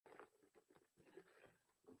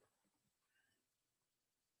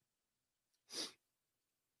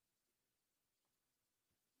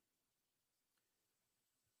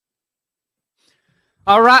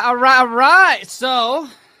All right, all right, all right. So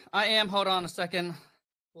I am, hold on a second.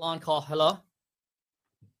 Long call. Hello.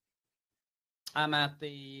 I'm at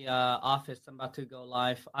the office. I'm about to go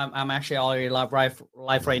live. I'm actually already live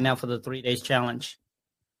right now for the 3 days challenge.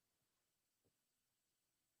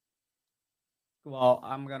 Well,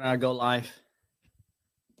 I'm gonna go live.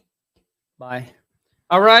 Bye.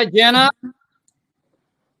 All right, Jenna.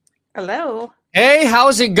 Hello. Hey,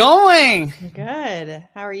 how's it going? Good.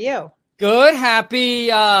 How are you? Good.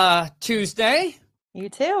 Happy Tuesday. You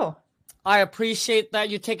too. I appreciate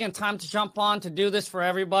that you taking time to jump on to do this for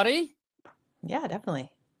everybody. Yeah,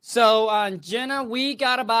 definitely. So, Jenna, we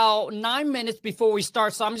got about 9 minutes before we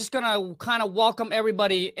start, so I'm just going to kind of welcome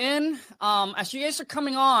everybody in. As you guys are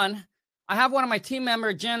coming on, I have one of my team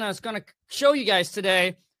members, Jenna, is going to show you guys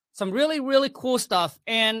today some really, really cool stuff.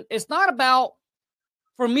 And it's not about,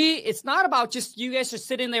 for me, it's not about just you guys are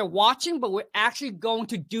sitting there watching, but we're actually going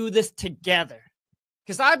to do this together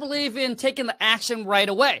because I believe in taking the action right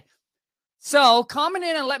away. So comment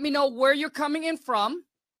in and let me know where you're coming in from.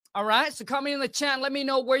 All right. So comment in the chat and let me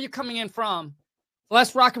know where you're coming in from.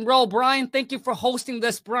 Let's rock and roll. Brian, thank you for hosting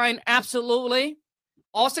this, Brian. Absolutely.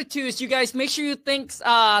 Also, too, is you guys make sure you think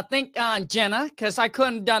Jenna, because I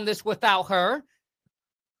couldn't have done this without her.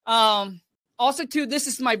 Also, too, this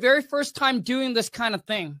is my very first time doing this kind of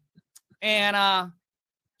thing. And,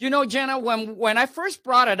 you know, Jenna, when I first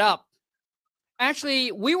brought it up,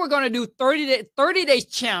 actually, we were going to do 30 days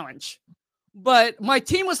challenge. But my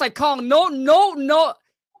team was like, Khang, no,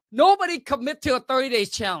 nobody commit to a 30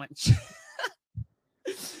 days challenge.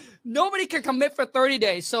 Nobody can commit for 30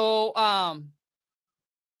 days. So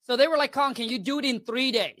they were like, Khang, can you do it in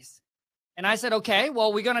 3 days? And I said, okay,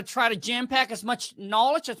 well, we're going to try to jam pack as much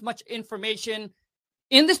knowledge, as much information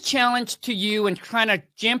in this challenge to you and trying to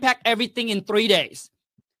jam pack everything in 3 days.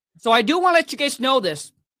 So I do want to let you guys know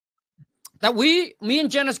this, that me and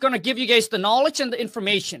Jen is going to give you guys the knowledge and the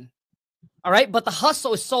information. All right. But the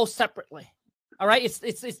hustle is sold separately. All right.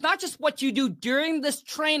 It's not just what you do during this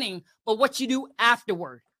training, but what you do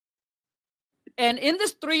afterward. And in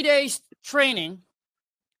this 3 days training,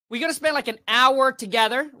 we're going to spend like an hour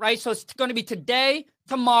together, right? So it's going to be today,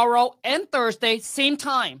 tomorrow, and Thursday, same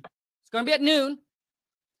time. It's going to be at noon.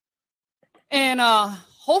 And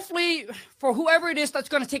hopefully for whoever it is that's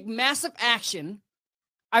going to take massive action,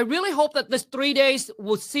 I really hope that this 3 days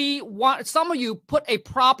will see some of you put a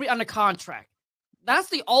property under contract. That's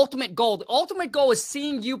the ultimate goal. The ultimate goal is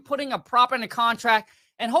seeing you putting a property under contract,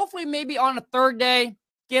 and hopefully maybe on the third day,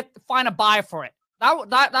 find a buyer for it.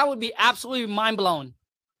 That would be absolutely mind blowing.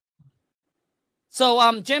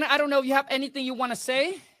 So, Jenna, I don't know if you have anything you want to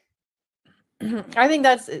say. I think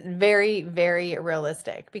that's very, very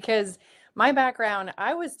realistic because my background,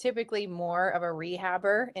 I was typically more of a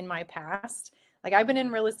rehabber in my past. Like I've been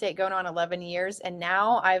in real estate going on 11 years, and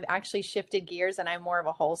now I've actually shifted gears and I'm more of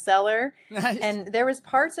a wholesaler. Nice. And there was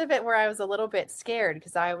parts of it where I was a little bit scared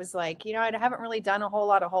because I was like, you know, I haven't really done a whole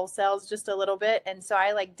lot of wholesales, just a little bit. And so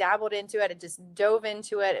I like dabbled into it and just dove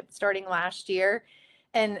into it starting last year.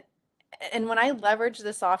 And when I leverage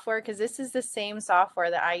the software, because this is the same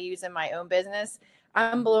software that I use in my own business,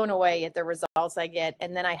 I'm blown away at the results I get.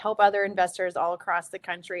 And then I help other investors all across the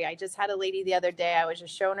country. I just had a lady the other day. I was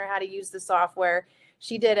just showing her how to use the software.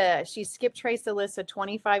 She skip traced a list of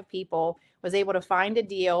 25 people, was able to find a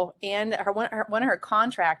deal, and one of her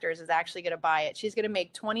contractors is actually going to buy it. She's going to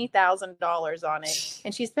make $20,000 on it,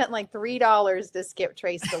 and she spent like $3 to skip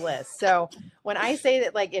trace the list. So when I say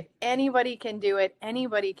that, like, if anybody can do it,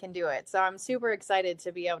 anybody can do it. So I'm super excited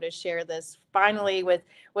to be able to share this finally with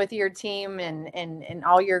your team and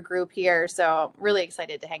all your group here. So really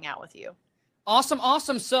excited to hang out with you.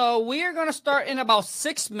 Awesome. So we are going to start in about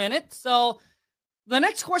 6 minutes. So the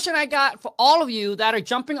next question I got for all of you that are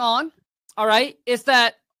jumping on, all right, is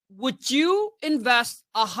that would you invest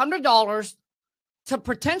 $100 to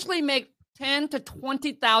potentially make $10,000 to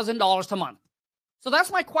 $20,000 a month? So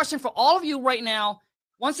that's my question for all of you right now.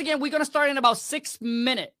 Once again, we're going to start in about 6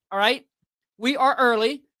 minutes. All right, we are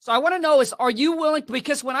early, so I want to know are you willing?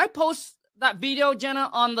 Because when I post that video, Jenna,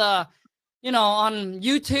 on the, on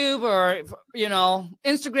YouTube or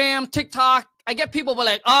Instagram, TikTok, I get people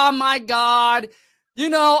like, oh my God.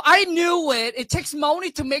 I knew it. It takes money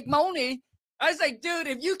to make money. I was like, dude,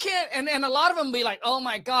 if you can't, and a lot of them be like, oh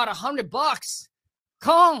my God, $100.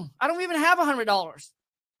 Khang, I don't even have $100.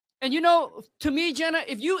 And to me, Jenna,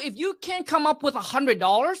 if you can't come up with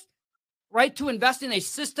 $100, right, to invest in a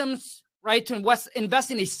systems, right, to invest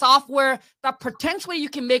in a software that potentially you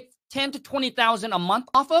can make $10,000 to $20,000 a month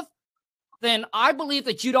off of, then I believe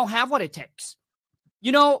that you don't have what it takes.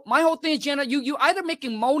 My whole thing is, Jenna, you either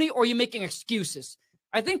making money or you're making excuses.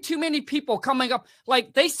 I think too many people coming up,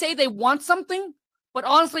 like they say they want something, but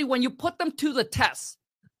honestly, when you put them to the test,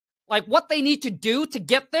 like what they need to do to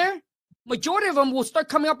get there, majority of them will start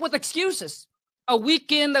coming up with excuses. A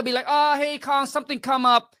weekend, they'll be like, oh, hey, Khang, something come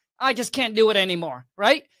up. I just can't do it anymore,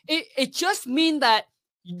 right? It just means that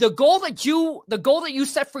the goal that you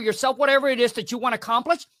set for yourself, whatever it is that you want to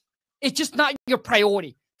accomplish, it's just not your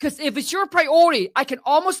priority. Because if it's your priority, I can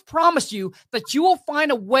almost promise you that you will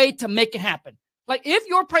find a way to make it happen. Like if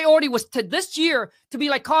your priority was to this year to be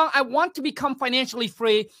like, Khang, I want to become financially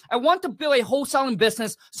free. I want to build a wholesaling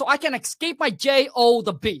business so I can escape my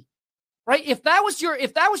J-O-B. Right? If that was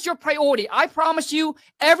your priority, I promise you,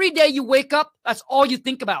 every day you wake up, that's all you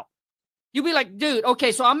think about. You'll be like, dude,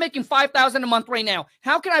 okay, so I'm making $5,000 a month right now.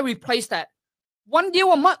 How can I replace that? One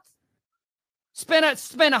deal a month. Spend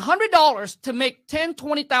 $100 to make $10,000,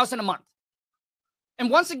 $20,000 a month. And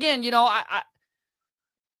once again, you know,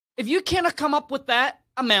 if you cannot come up with that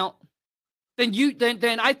amount,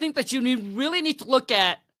 then I think that you really need to look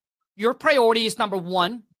at your priorities, number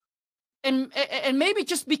one, and maybe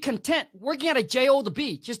just be content working at a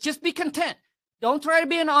J-O-B. Just be content. Don't try to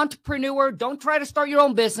be an entrepreneur. Don't try to start your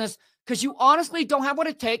own business because you honestly don't have what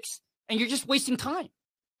it takes and you're just wasting time.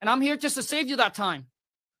 And I'm here just to save you that time.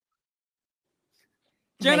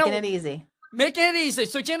 Jenna, making it easy. Making it easy.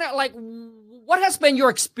 So Jenna, like, what has been your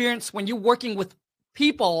experience when you're working with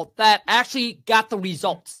people that actually got the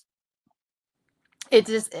results?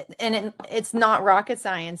 It's not rocket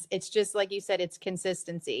science. It's just like you said, it's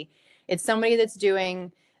consistency. It's somebody that's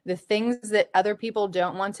doing the things that other people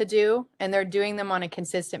don't want to do, and they're doing them on a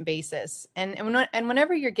consistent basis. And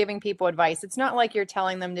whenever you're giving people advice, it's not like you're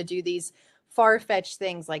telling them to do these far-fetched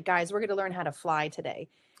things like, guys, we're going to learn how to fly today.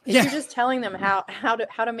 You're just telling them how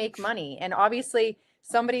to make money. And obviously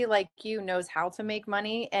somebody like you knows how to make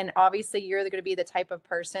money. And obviously you're going to be the type of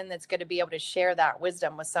person that's going to be able to share that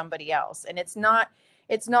wisdom with somebody else. And it's not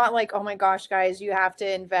like, oh my gosh, guys, you have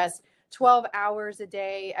to invest 12 hours a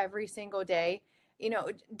day, every single day. You know,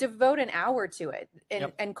 devote an hour to it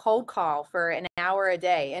and cold call for an hour a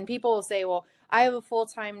day. And people will say, well, I have a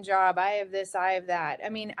full-time job. I have this, I have that. I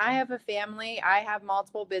mean, I have a family. I have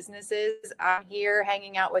multiple businesses. I'm here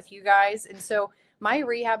hanging out with you guys. And so my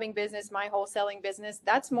rehabbing business, my wholesaling business,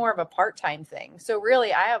 that's more of a part-time thing. So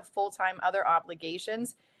really, I have full-time other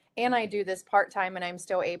obligations, and I do this part-time, and I'm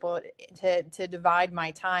still able to divide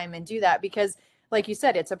my time and do that because, like you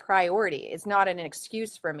said, it's a priority. It's not an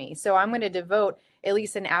excuse for me. So I'm going to devote at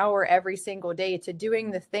least an hour every single day to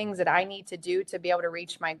doing the things that I need to do to be able to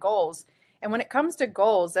reach my goals. And when it comes to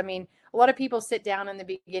goals, I mean, a lot of people sit down in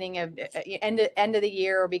the beginning of end of the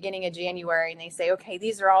year or beginning of January and they say, okay,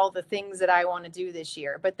 these are all the things that I want to do this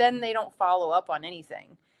year. But then they don't follow up on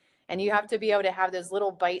anything. And you have to be able to have those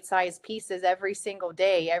little bite-sized pieces every single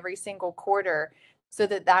day, every single quarter, so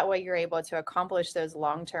that way you're able to accomplish those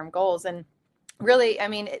long-term goals. And really, I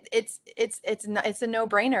mean, it's a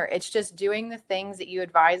no-brainer. It's just doing the things that you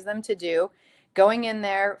advise them to do. Going in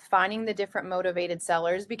there, finding the different motivated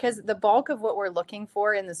sellers, because the bulk of what we're looking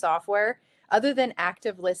for in the software, other than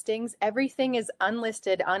active listings, everything is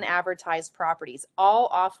unlisted, unadvertised properties, all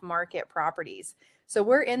off-market properties. So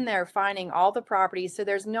we're in there finding all the properties. So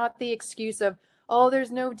there's not the excuse of, oh,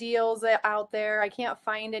 there's no deals out there. I can't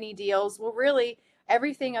find any deals. Well, really,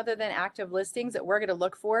 everything other than active listings that we're going to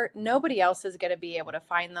look for, nobody else is going to be able to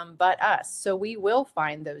find them but us. So we will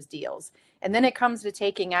find those deals. And then it comes to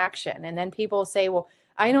taking action. And then people say, well,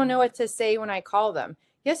 I don't know what to say when I call them.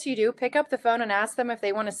 Yes, you do. Pick up the phone and ask them if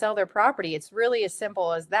they want to sell their property. It's really as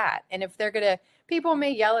simple as that. And if they're going to, people may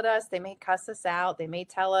yell at us. They may cuss us out. They may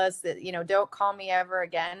tell us that, you know, don't call me ever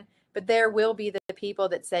again. But there will be the people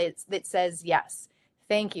that says yes.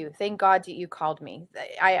 Thank you. Thank God that you called me.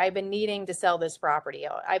 I've been needing to sell this property.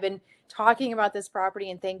 I've been talking about this property,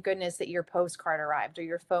 and thank goodness that your postcard arrived or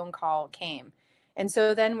your phone call came. And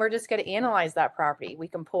so then we're just going to analyze that property. We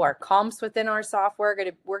can pull our comps within our software.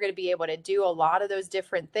 We're going to be able to do a lot of those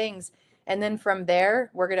different things. And then from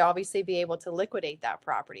there, we're going to obviously be able to liquidate that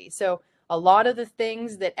property. So a lot of the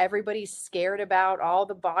things that everybody's scared about, all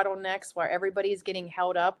the bottlenecks where everybody's getting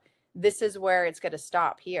held up, this is where it's going to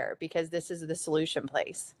stop here, because this is the solution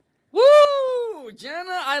place. Woo!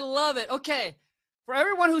 Jenna, I love it. Okay. For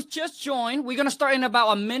everyone who's just joined, we're going to start in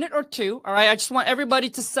about a minute or two. All right. I just want everybody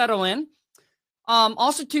to settle in.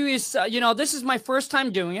 Also too is, this is my first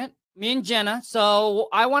time doing it, me and Jenna. So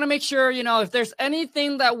I want to make sure, if there's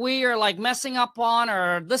anything that we are like messing up on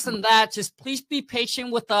or this and that, just please be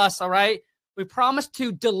patient with us. All right. We promise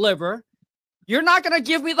to deliver. You're not going to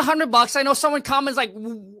give me the $100. I know someone comments like,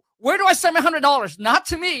 where do I send my $100? Not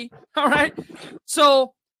to me. All right.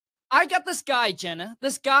 So I got this guy, Jenna.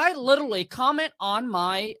 This guy literally comment on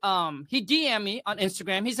my, he DM'd me on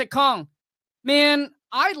Instagram. He said, Khang, man,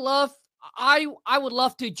 I would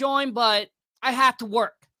love to join, but I have to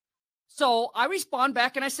work. So I respond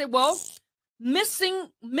back and I say, well, missing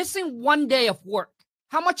 1 day of work,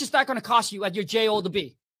 how much is that going to cost you at your JO to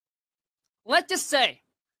B? Let's just say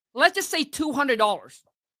 $200.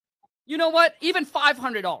 You know what? Even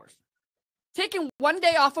 $500. Taking 1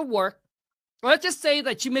 day off of work, let's just say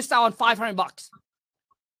that you missed out on $500.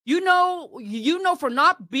 You know, for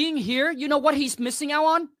not being here, you know what he's missing out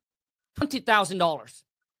on? $20,000.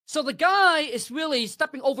 So the guy is really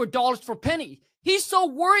stepping over dollars for penny. He's so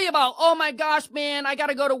worried about, oh my gosh, man, I got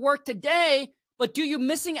to go to work today. But you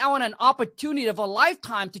missing out on an opportunity of a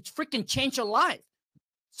lifetime to freaking change your life.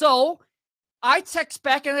 So I text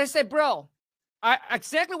back and I said, bro,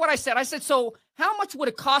 exactly what I said. I said, so how much would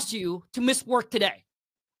it cost you to miss work today?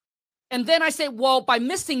 And then I said, well, by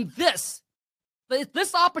missing this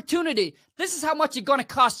opportunity, this is how much it's going to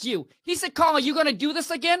cost you. He said, Khang, are you going to do this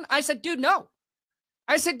again? I said, dude, no.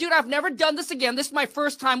 I said, dude, I've never done this again. This is my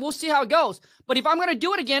first time. We'll see how it goes. But if I'm going to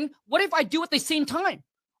do it again, what if I do it at the same time?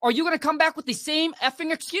 Are you going to come back with the same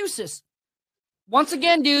effing excuses? Once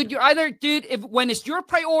again, dude, when it's your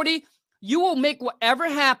priority, you will make whatever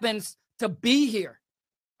happens to be here.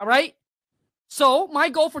 All right? So my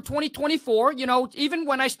goal for 2024, even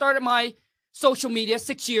when I started my social media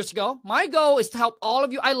 6 years ago, my goal is to help all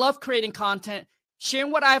of you. I love creating content,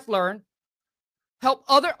 sharing what I've learned, help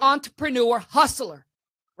other entrepreneur hustler,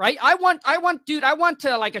 right? I want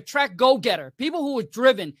to like attract go-getter, people who are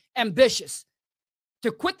driven, ambitious,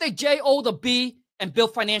 to quit the JO to B and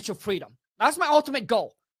build financial freedom. That's my ultimate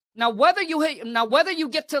goal. Now, whether you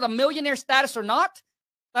get to the millionaire status or not,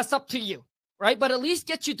 that's up to you, right? But at least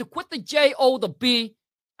get you to quit the JO to B,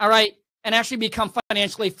 all right, and actually become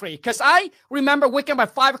financially free. Because I remember waking up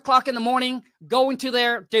at 5 o'clock in the morning, going to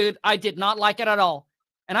there, dude, I did not like it at all.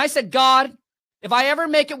 And I said, God, if I ever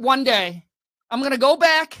make it one day, I'm going to go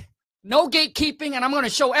back, no gatekeeping, and I'm going to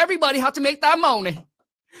show everybody how to make that money.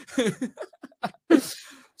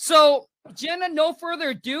 So, Jenna, no further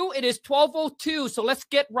ado, it is 12:02, so let's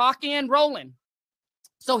get rocking and rolling.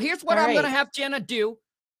 So here's what I'm going to have Jenna do.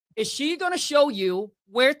 Is she going to show you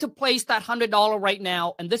where to place that $100 right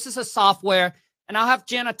now? And this is a software, and I'll have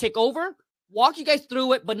Jenna take over, walk you guys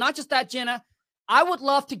through it. But not just that, Jenna, I would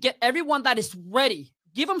love to get everyone that is ready.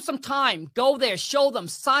 Give them some time. Go there, show them,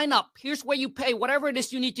 sign up. Here's where you pay, whatever it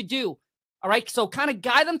is you need to do. All right, so kind of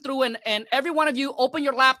guide them through, and every one of you open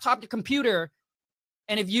your laptop, your computer,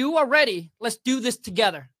 and if you are ready, let's do this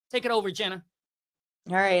together. Take it over, Jenna.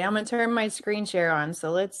 All right, I'm going to turn my screen share on.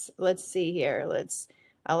 So let's see here. Let's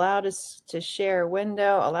allow us to share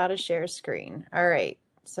window, allow to share screen. All right,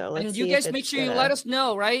 so let's see. And you guys make sure you let us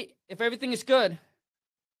know, right, if everything is good.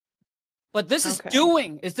 But this is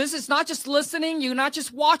doing. This is not just listening. You're not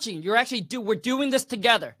just watching. You're actually we're doing this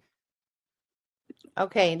together.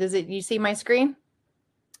 Okay, you see my screen?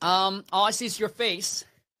 All I see is your face.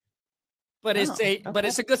 But it's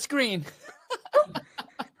a good screen.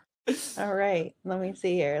 All right. Let me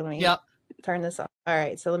see here. Let me turn this off. All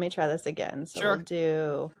right. So let me try this again. So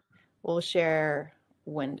sure. We'll share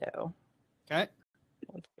window. Okay.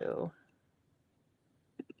 We'll do.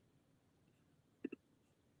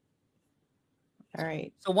 All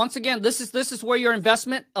right. So once again, this is where your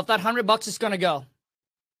investment of that $100 is going to go.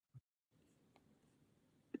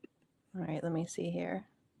 All right. Let me see here.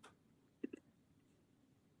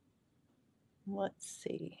 Let's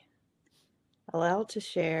see. Allow to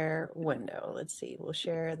share window. Let's see. We'll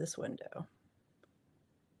share this window.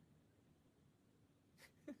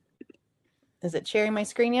 Is it sharing my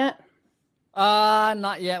screen yet?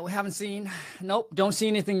 Not yet. We haven't seen. Nope. Don't see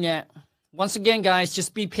anything yet. Once again, guys,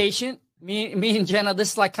 just be patient. Me and Jenna,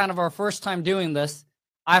 this is like kind of our first time doing this.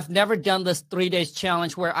 I've never done this 3 days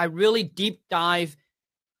challenge where I really deep dive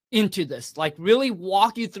into this, like really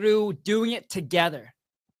walk you through doing it together.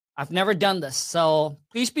 I've never done this, so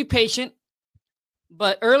please be patient.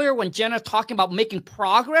 But earlier when Jenna talking about making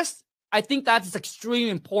progress, I think that's extremely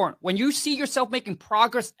important. When you see yourself making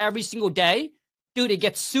progress every single day, dude, it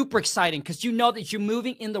gets super exciting because you know that you're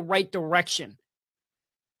moving in the right direction.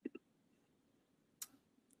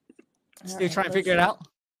 Still trying to figure it out?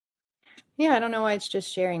 Yeah, I don't know why it's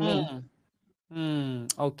just sharing me.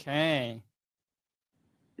 Okay.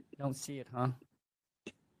 Don't see it, huh?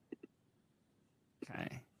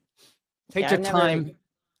 Okay. Take your time.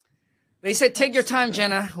 They said take your time,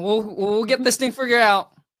 Jenna. We'll get this thing figured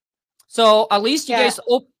out. So at least you guys.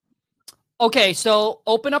 Okay, so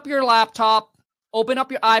open up your laptop, open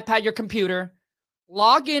up your iPad, your computer,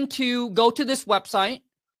 go to this website.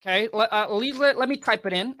 Okay, at least let me type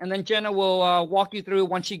it in, and then Jenna will walk you through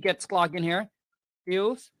once she gets logged in here.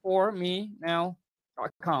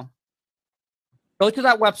 Dealsformenow.com. Go to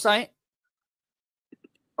that website.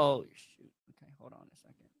 Oh shoot! Okay, hold on a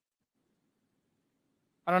second.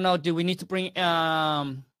 I don't know. Do we need to bring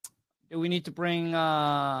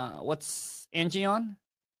what's Angie on?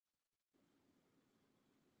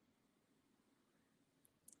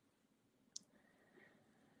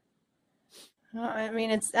 I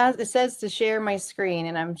mean, it says to share my screen,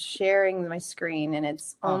 and I'm sharing my screen, and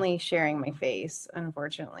it's only sharing my face,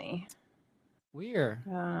 unfortunately. Weird.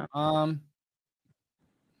 Turn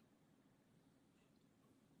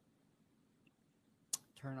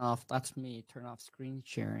off. That's me. Turn off screen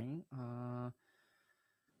sharing.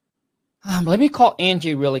 Let me call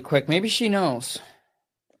Angie really quick. Maybe she knows.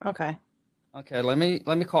 Okay. Okay. Let me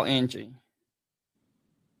call Angie.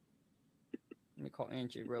 Let me call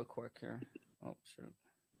Angie real quick here. Oh, shoot.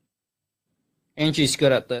 Angie's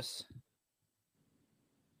good at this.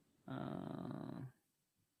 Okay.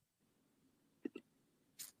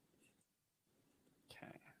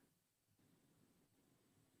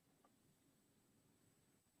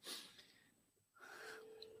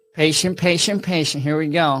 Patient, patient, patient. Here we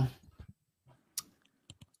go.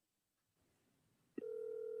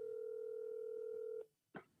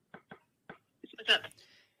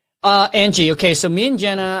 Angie, okay, so me and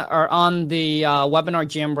Jenna are on the webinar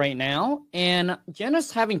gym right now, and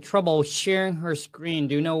Jenna's having trouble sharing her screen.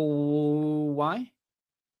 Do you know why?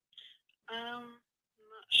 I'm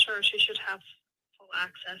not sure. She should have full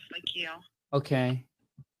access like you. Okay.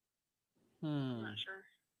 I'm not sure.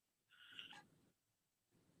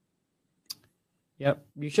 Yep,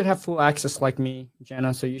 you should have full access like me,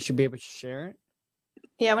 Jenna, so you should be able to share it.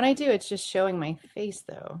 Yeah, when I do, it's just showing my face,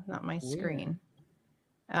 though, not my screen.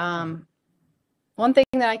 One thing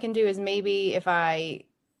that I can do is maybe if I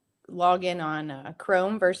log in on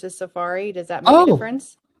Chrome versus Safari, does that make a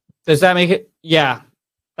difference? Does that make it? Yeah,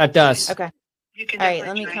 that does. Okay. You can all right,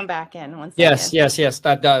 let me come back in one second. Yes,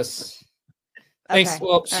 that does. Thanks. Okay.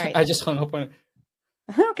 Whoops, right. I just hung up on it.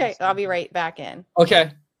 Okay, I'll be right back in.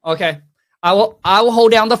 Okay. I will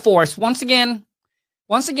hold down the force. Once again,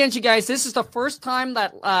 you guys, this is the first time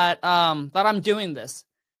that I'm doing this.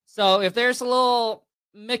 So if there's a little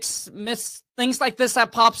miss things like this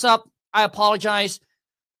that pops up, I apologize.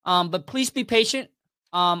 But please be patient.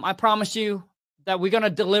 I promise you that we're gonna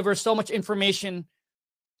deliver so much information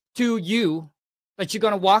to you that you're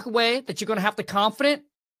gonna walk away, that you're gonna have the confidence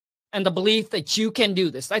and the belief that you can do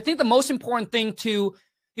this. I think the most important thing to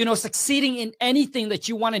succeeding in anything that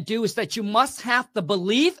you want to do is that you must have the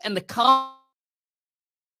belief and the confidence.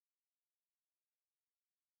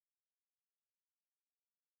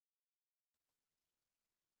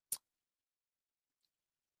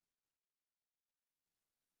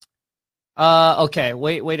 Okay,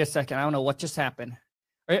 wait a second. I don't know what just happened.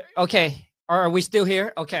 Okay, are we still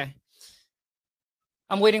here? Okay.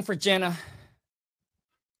 I'm waiting for Jenna.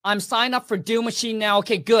 I'm signed up for Deal Machine now.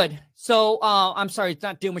 Okay, good. So, I'm sorry, it's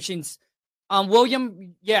not Deal Machines.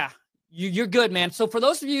 William, yeah, you're good, man. So for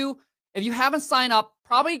those of you, if you haven't signed up,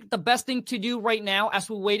 probably the best thing to do right now as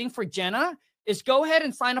we're waiting for Jenna is go ahead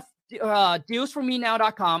and sign up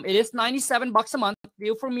dealsformenow.com. It is $97 a month,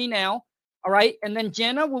 Deal For Me Now. All right. And then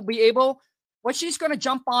Jenna will be able, what she's going to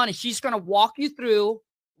jump on is she's going to walk you through,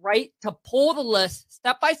 right, to pull the list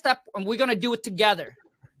step by step, and we're going to do it together.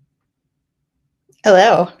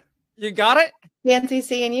 Hello. You got it? Fancy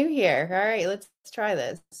seeing you here. All right, let's try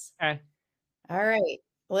this. Okay. All right,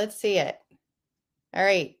 let's see it. All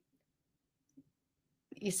right.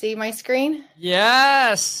 You see my screen?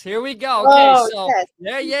 Yes. Here we go. Okay. Oh, so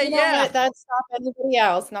yes. yeah. That's stop anybody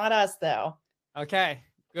else, not us though. Okay,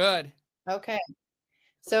 good. Okay.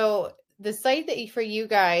 So the site that for you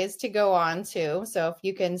guys to go on to, so if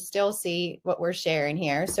you can still see what we're sharing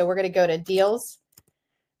here. So we're going to go to deals.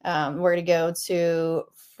 We're going to go to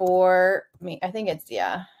for me. I think it's,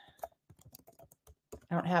 I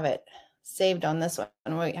don't have it saved on this one.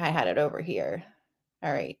 I had it over here.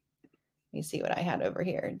 All right. Let me see what I had over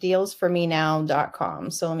here.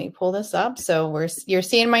 Dealsformenow.com. So let me pull this up. So you're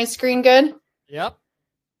seeing my screen good? Yep.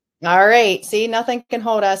 All right. See, nothing can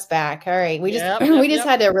hold us back. All right. We just had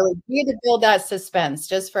to build that suspense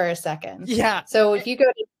just for a second. Yeah. So if you go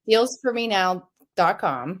to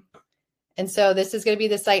dealsformenow.com, and so this is going to be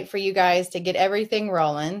the site for you guys to get everything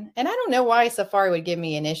rolling. And I don't know why Safari would give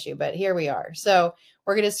me an issue, but here we are. So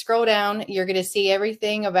we're going to scroll down. You're going to see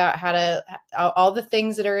everything about all the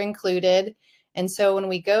things that are included. And so when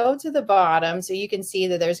we go to the bottom, so you can see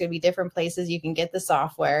that there's going to be different places you can get the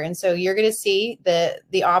software. And so you're going to see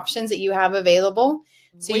the options that you have available.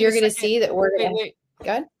 So you're going to see that we're going to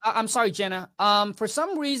Good. I'm sorry, Jenna. For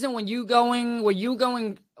some reason, were you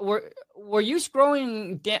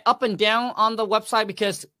scrolling up and down on the website?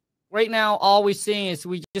 Because right now, all we're seeing is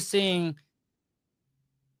we're just seeing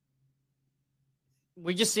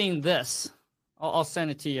this. I'll send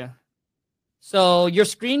it to you. So your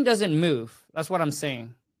screen doesn't move. That's what I'm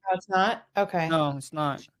saying. Oh, it's not? Okay. No, it's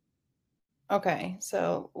not. Okay.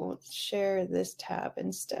 So we'll share this tab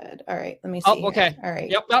instead. All right. Let me see. Oh, okay. All right.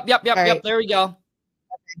 Yep. All Yep. right. There we go.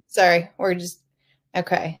 Sorry. We're just,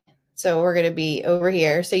 okay. So we're going to be over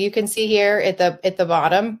here. So you can see here at the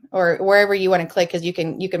bottom or wherever you want to click, because you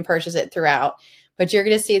can purchase it throughout. But you're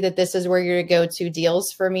going to see that this is where you're going to go to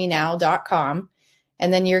dealsformenow.com.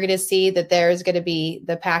 And then you're going to see that there's going to be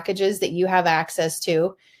the packages that you have access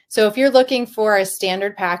to. So if you're looking for a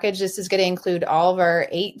standard package, this is going to include all of our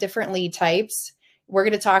 8 different lead types. We're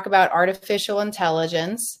going to talk about artificial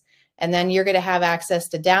intelligence. And then you're going to have access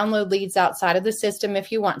to download leads outside of the system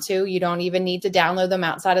if you want to. You don't even need to download them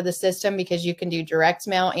outside of the system because you can do direct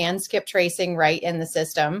mail and skip tracing right in the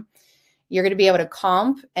system. You're going to be able to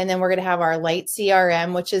comp, and then we're going to have our light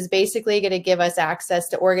CRM, which is basically going to give us access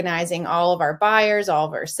to organizing all of our buyers, all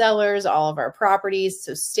of our sellers, all of our properties.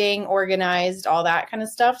 So staying organized, all that kind of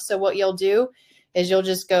stuff. So what you'll do is you'll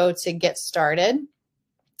just go to get started.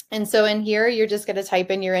 And so in here, you're just going to type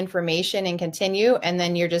in your information and continue, and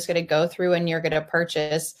then you're just going to go through and you're going to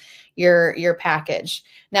purchase your package.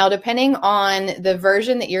 Now, depending on the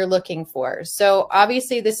version that you're looking for. So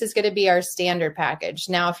obviously this is going to be our standard package.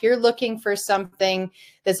 Now, if you're looking for something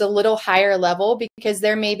that's a little higher level, because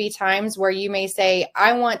there may be times where you may say,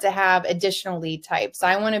 I want to have additional lead types.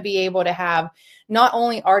 I want to be able to have not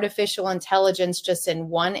only artificial intelligence just in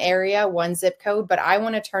one area, one zip code, but I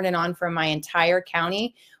want to turn it on for my entire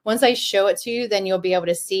county. Once I show it to you, then you'll be able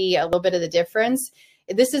to see a little bit of the difference.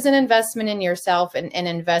 This is an investment in yourself and an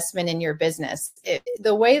investment in your business.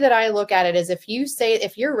 The way that I look at it is if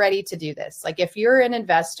you're ready to do this, like if you're an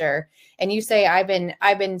investor and you say, I've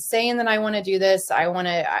been saying that I want to do this. I want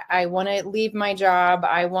to leave my job.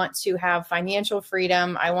 I want to have financial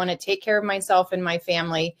freedom. I want to take care of myself and my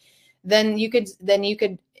family. Then you could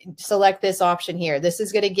select this option here. This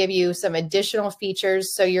is going to give you some additional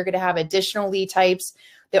features. So you're going to have additional lead types.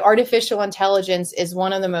 The artificial intelligence is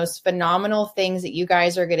one of the most phenomenal things that you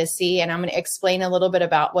guys are going to see. And I'm going to explain a little bit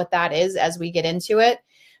about what that is as we get into it.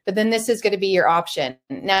 But then this is going to be your option.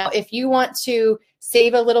 Now, if you want to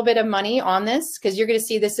save a little bit of money on this, because you're going to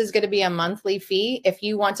see this is going to be a monthly fee. If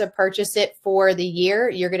you want to purchase it for the year,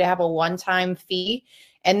 you're going to have a one-time fee.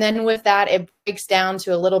 And then with that, it breaks down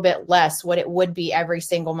to a little bit less what it would be every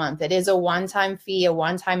single month. It is a one-time fee, a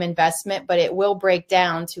one-time investment, but it will break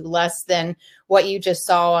down to less than what you just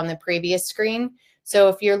saw on the previous screen. So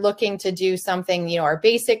if you're looking to do something, our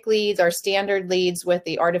basic leads, our standard leads with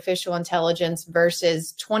the artificial intelligence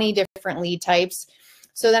versus 20 different lead types.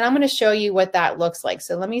 So then I'm going to show you what that looks like.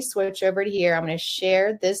 So let me switch over to here. I'm going to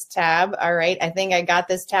share this tab. All right. I think I got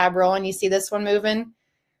this tab rolling. You see this one moving?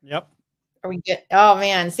 Yep. Are we good? Oh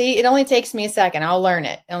man, see, it only takes me a second. I'll learn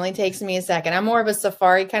it. It only takes me a second. I'm more of a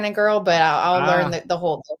Safari kind of girl, but I'll learn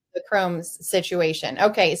the Chrome situation.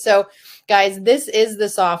 Okay, so guys, this is the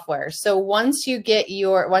software. So once you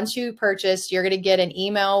purchase, you're going to get an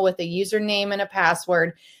email with a username and a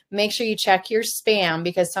password. Make sure you check your spam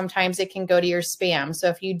because sometimes it can go to your spam. So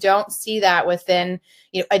if you don't see that within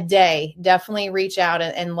a day, definitely reach out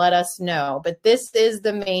and let us know. But this is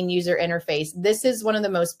the main user interface. This is one of the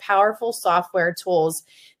most powerful software tools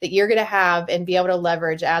that you're going to have and be able to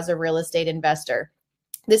leverage as a real estate investor.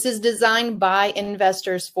 This is designed by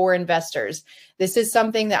investors for investors. This is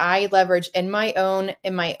something that I leverage in my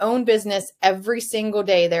own business every single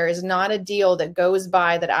day. There is not a deal that goes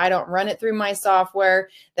by that I don't run it through my software,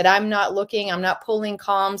 that I'm not pulling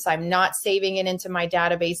comps, I'm not saving it into my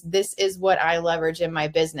database. This is what I leverage in my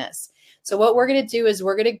business. So what we're going to do is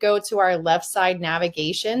we're going to go to our left side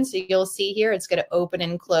navigation. So you'll see here, it's going to open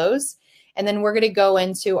and close. And then we're going to go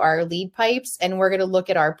into our lead pipes and we're going to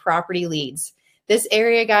look at our property leads. This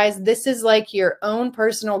area, guys, this is like your own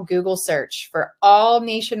personal Google search for all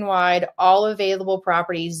nationwide, all available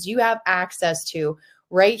properties you have access to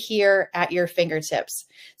right here at your fingertips.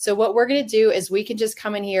 So what we're going to do is we can just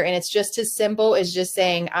come in here and it's just as simple as just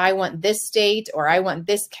saying, I want this state, or I want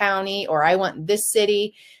this county, or I want this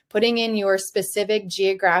city, putting in your specific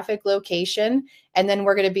geographic location, and then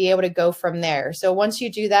we're going to be able to go from there. So once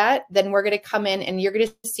you do that, then we're going to come in and you're going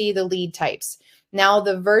to see the lead types. Now,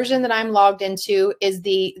 the version that I'm logged into is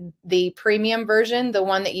the premium version, the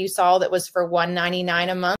one that you saw that was for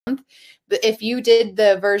 $199 a month. But if you did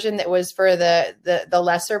the version that was for the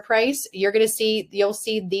lesser price, you'll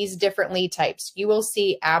see these different lead types. You will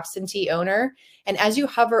see absentee owner. And as you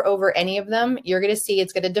hover over any of them, you're going to see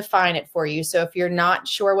it's going to define it for you. So if you're not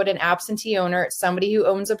sure what an absentee owner, it's somebody who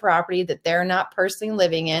owns a property that they're not personally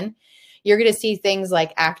living in. You're going to see things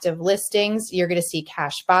like active listings. You're going to see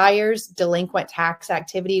cash buyers, delinquent tax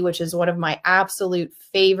activity, which is one of my absolute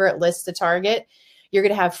favorite lists to target. You're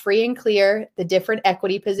going to have free and clear, the different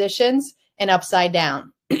equity positions, and upside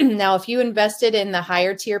down. Now, if you invested in the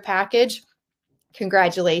higher tier package,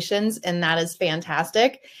 congratulations, and that is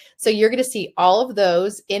fantastic. So you're going to see all of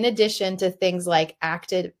those in addition to things like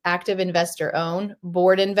active investor own,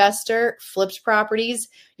 board investor, flipped properties.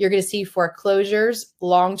 You're going to see foreclosures,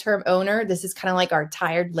 long-term owner. This is kind of like our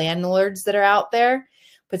tired landlords that are out there,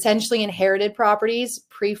 potentially inherited properties,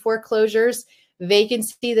 pre-foreclosures,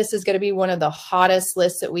 vacancy. This is going to be one of the hottest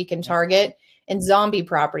lists that we can target, and zombie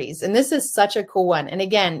properties. And this is such a cool one. And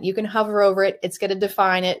again, you can hover over it. It's going to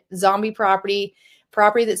define it. Zombie property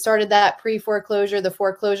that started that pre-foreclosure, the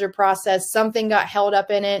foreclosure process, something got held up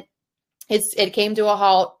in it. It came to a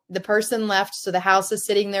halt. The person left. So the house is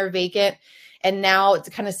sitting there vacant. And now it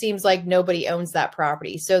kind of seems like nobody owns that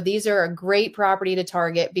property. So these are a great property to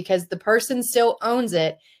target because the person still owns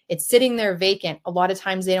it. It's sitting there vacant. A lot of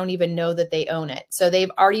times they don't even know that they own it. So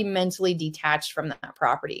they've already mentally detached from that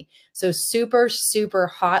property. So super, super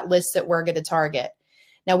hot lists that we're going to target.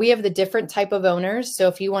 Now we have the different type of owners. So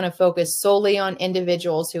if you want to focus solely on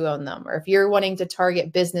individuals who own them, or if you're wanting to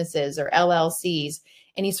target businesses or LLCs,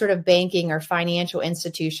 any sort of banking or financial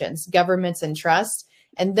institutions, governments and trusts,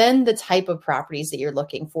 and then the type of properties that you're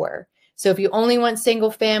looking for. So if you only want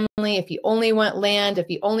single family, if you only want land, if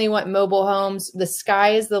you only want mobile homes, the sky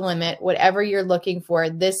is the limit. Whatever you're looking for,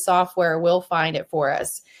 this software will find it for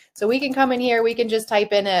us. So we can come in here, we can just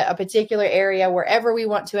type in a particular area wherever we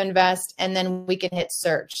want to invest, and then we can hit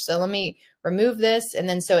search. So let me remove this. And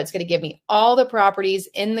then so it's going to give me all the properties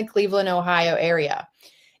in the Cleveland, Ohio area.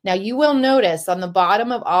 Now you will notice on the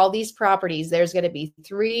bottom of all these properties, there's going to be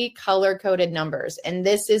 3 color-coded numbers. And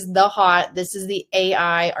this is this is the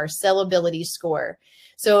AI, our sellability score.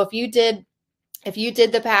 So if you did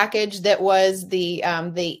the package that was the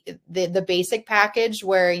basic package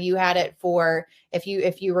where you had it for, if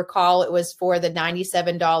you recall, it was for the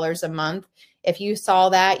 $97 a month. If you saw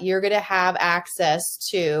that, you're going to have access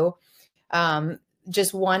to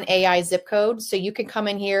just one AI zip code. So you can come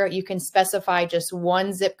in here, you can specify just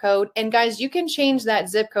one zip code. And guys, you can change that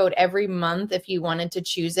zip code every month if you wanted to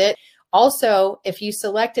choose it. Also, if you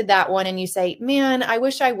selected that one and you say, man, I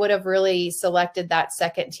wish I would have really selected that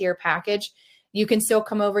second tier package, you can still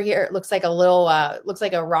come over here. It looks like a little, looks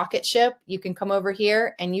like a rocket ship. You can come over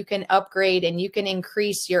here and you can upgrade and you can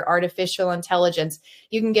increase your artificial intelligence.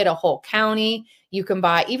 You can get a whole county. You can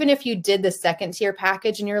buy, even if you did the second tier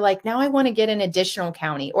package and you're like, now I want to get an additional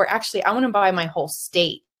county, or actually I want to buy my whole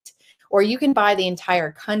state, or you can buy the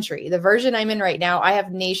entire country. The version I'm in right now, I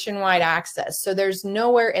have nationwide access. So there's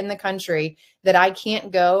nowhere in the country that I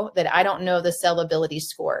can't go that I don't know the sellability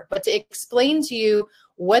score. But to explain to you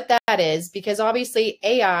what that is, because obviously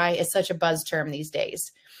AI is such a buzz term these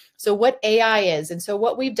days. So what AI is, and so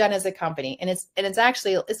what we've done as a company, and it's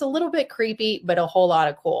actually, it's a little bit creepy, but a whole lot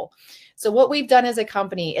of cool. So what we've done as a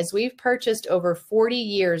company is we've purchased over 40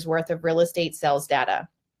 years worth of real estate sales data.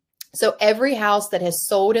 So every house that has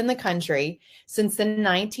sold in the country since the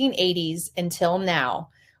 1980s until now,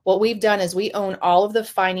 what we've done is we own all of the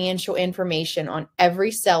financial information on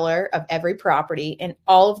every seller of every property and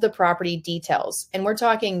all of the property details. And we're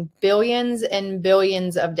talking billions and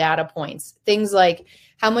billions of data points. Things like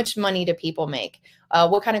how much money do people make?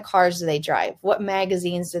 What kind of cars do they drive? What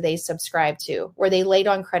magazines do they subscribe to? Were they late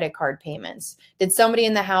on credit card payments? Did somebody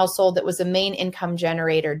in the household that was a main income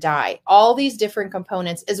generator die? All these different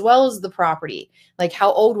components, as well as the property. Like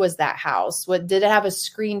how old was that house? Did it have a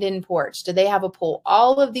screened in porch? Did they have a pool?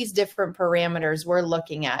 All of these different parameters we're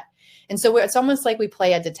looking at. And so it's almost like we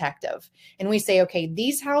play a detective and we say, okay,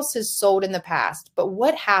 these houses sold in the past, but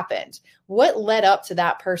what happened? What led up to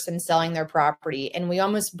that person selling their property? And we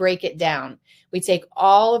almost break it down. We take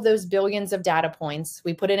all of those billions of data points,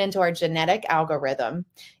 we put it into our genetic algorithm,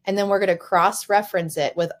 and then we're going to cross-reference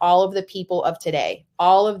it with all of the people of today.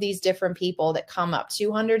 All of these different people that come up,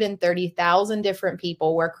 230,000 different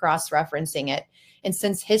people, we're cross-referencing it. And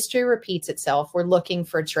since history repeats itself, we're looking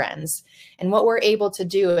for trends. And what we're able to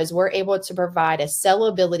do is we're able to provide a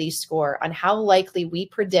sellability score on how likely we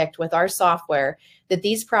predict with our software that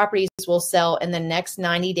these properties will sell in the next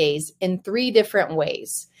 90 days in 3 different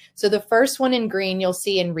ways. So the first one in green, you'll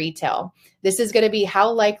see in retail. This is going to be how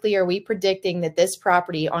likely are we predicting that this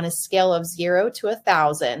property on a scale of 0 to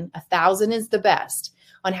 1,000, 1,000 is the best,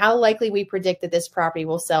 on how likely we predict that this property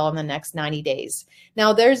will sell in the next 90 days.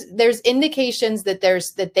 Now there's indications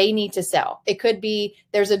that they need to sell. It could be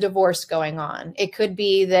there's a divorce going on. It could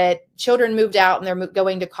be that children moved out and they're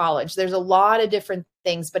going to college. There's a lot of different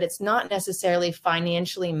things, but it's not necessarily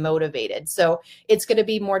financially motivated. So it's going to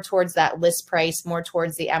be more towards that list price, more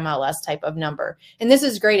towards the MLS type of number. And this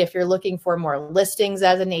is great if you're looking for more listings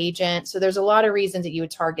as an agent. So there's a lot of reasons that you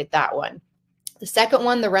would target that one. The second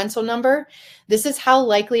one, the rental number, this is how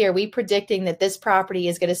likely are we predicting that this property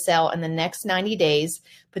is going to sell in the next 90 days,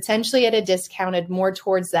 potentially at a discounted more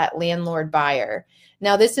towards that landlord buyer.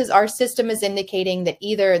 Now, this is our system is indicating that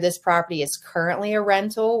either this property is currently a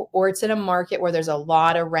rental or it's in a market where there's a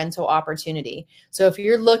lot of rental opportunity. So if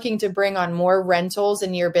you're looking to bring on more rentals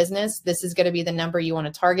in your business, this is going to be the number you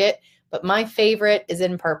want to target. But my favorite is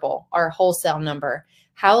in purple, our wholesale number.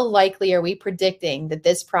 How likely are we predicting that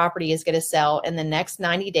this property is going to sell in the next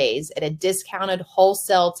 90 days at a discounted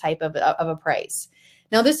wholesale type of a price?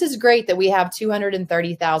 Now, this is great that we have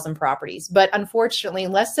 230,000 properties, but unfortunately,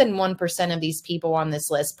 less than 1% of these people on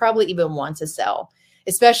this list probably even want to sell,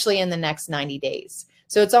 especially in the next 90 days.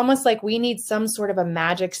 So it's almost like we need some sort of a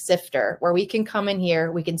magic sifter where we can come in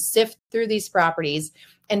here, we can sift through these properties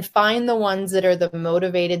and find the ones that are the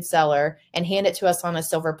motivated seller and hand it to us on a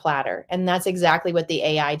silver platter. And that's exactly what the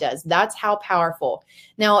AI does. That's how powerful.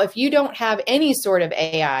 Now, if you don't have any sort of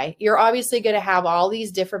AI, you're obviously going to have all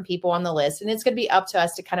these different people on the list, and it's going to be up to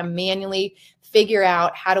us to kind of manually figure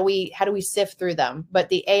out how do we sift through them. But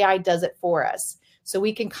the AI does it for us. So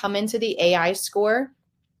we can come into the AI score.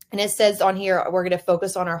 And it says on here, we're going to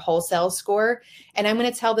focus on our wholesale score. And I'm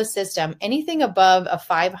going to tell the system anything above a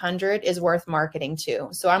 500 is worth marketing to.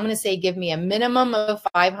 So I'm going to say, give me a minimum of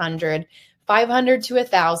 500 to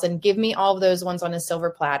 1,000. Give me all of those ones on a silver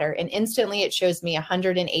platter. And instantly it shows me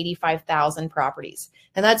 185,000 properties.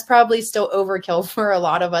 And that's probably still overkill for a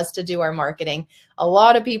lot of us to do our marketing, a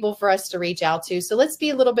lot of people for us to reach out to. So let's be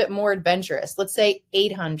a little bit more adventurous. Let's say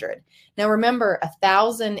 800. Now, remember,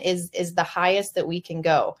 1,000 is the highest that we can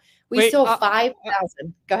go. We still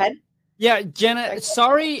 5,000. Go ahead. Yeah, Jenna,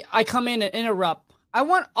 sorry I come in and interrupt. I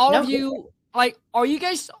want all of you, like, are you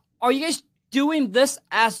guys doing this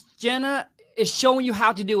as Jenna is showing you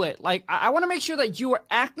how to do it? Like, I want to make sure that you are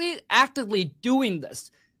actively doing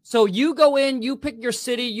this. So you go in, you pick your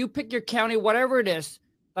city, you pick your county, whatever it is.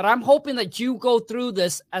 But I'm hoping that you go through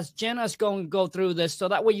this as Jenna's going to go through this, so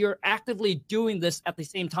that way you're actively doing this at the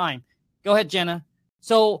same time. Go ahead, Jenna.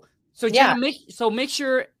 So Jenna, make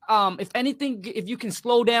sure, if anything, if you can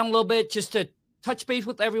slow down a little bit, just to touch base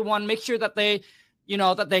with everyone, make sure that they,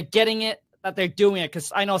 that they're getting it, that they're doing it,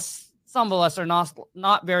 because I know some of us are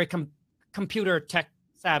not very computer tech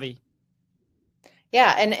savvy.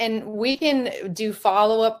 Yeah, and we can do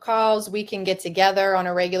follow-up calls. We can get together on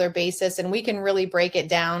a regular basis, and we can really break it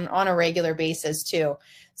down on a regular basis too.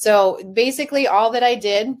 So basically all that I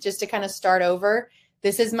did, just to kind of start over,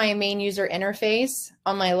 this is my main user interface.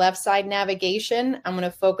 On my left side navigation, I'm going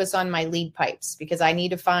to focus on my lead pipes because I need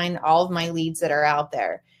to find all of my leads that are out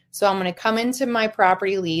there. So I'm going to come into my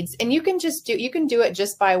property leads, and you can do it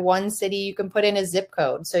just by one city. You can put in a zip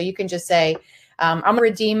code. So you can just say, I'm going to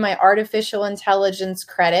redeem my artificial intelligence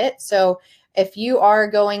credit. So if you are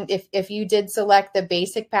going, if you did select the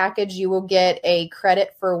basic package, you will get a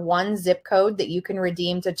credit for one zip code that you can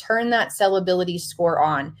redeem to turn that sellability score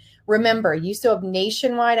on. Remember, you still have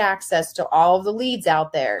nationwide access to all of the leads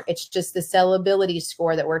out there. It's just the sellability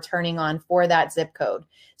score that we're turning on for that zip code.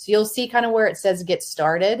 So you'll see kind of where it says get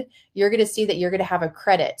started. You're going to see that you're going to have a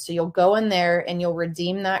credit. So you'll go in there and you'll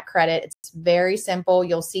redeem that credit. It's very simple.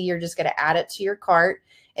 You'll see you're just going to add it to your cart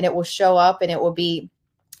and it will show up, and it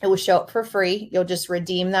will show up for free. You'll just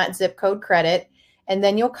redeem that zip code credit. And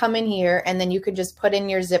then you'll come in here and then you can just put in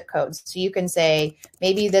your zip codes. So you can say,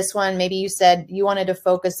 maybe this one, maybe you said you wanted to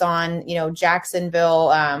focus on,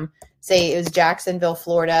 Jacksonville, say it was Jacksonville,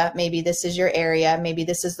 Florida. Maybe this is your area. Maybe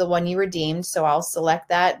this is the one you redeemed. So I'll select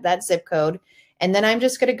that zip code. And then I'm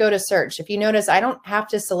just going to go to search. If you notice, I don't have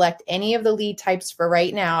to select any of the lead types for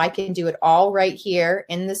right now. I can do it all right here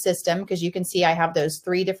in the system because you can see I have those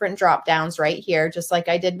 3 different drop downs right here, just like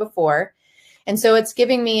I did before. And so it's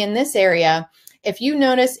giving me in this area. If you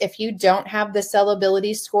notice, if you don't have the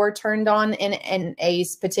sellability score turned on in a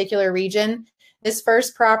particular region, this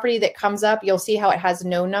first property that comes up, you'll see how it has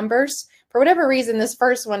no numbers. For whatever reason, this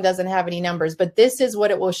first one doesn't have any numbers, but this is what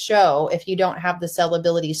it will show if you don't have the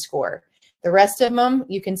sellability score. The rest of them,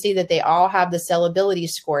 you can see that they all have the sellability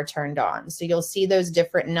score turned on. So you'll see those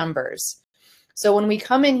different numbers. So when we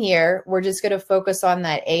come in here, we're just going to focus on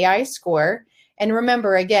that AI score. And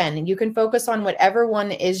remember, again, you can focus on whatever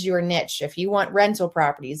one is your niche. If you want rental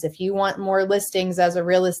properties, if you want more listings as a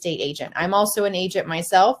real estate agent. I'm also an agent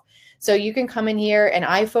myself. So you can come in here and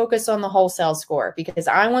I focus on the wholesale score because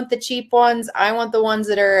I want the cheap ones. I want the ones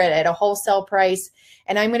that are at a wholesale price.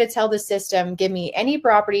 And I'm going to tell the system, give me any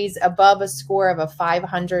properties above a score of a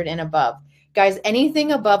 500 and above. Guys,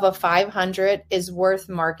 anything above a 500 is worth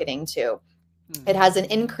marketing to. It has an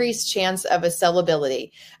increased chance of a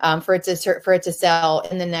sellability for it to sell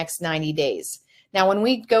in the next 90 days. Now, when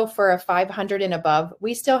we go for a 500 and above,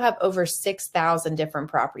 we still have over 6,000 different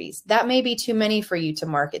properties. That may be too many for you to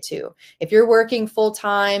market to. If you're working full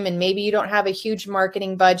time and maybe you don't have a huge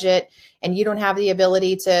marketing budget and you don't have the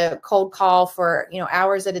ability to cold call for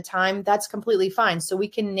hours at a time, that's completely fine. So we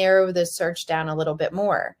can narrow the search down a little bit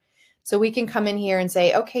more. So we can come in here and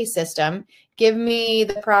say, okay, system, give me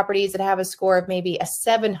the properties that have a score of maybe a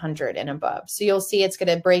 700 and above. So you'll see it's going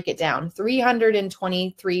to break it down,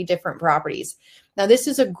 323 different properties. Now, this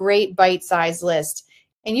is a great bite-sized list.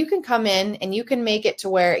 And you can come in and you can make it to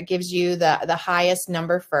where it gives you the highest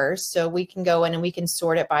number first. So we can go in and we can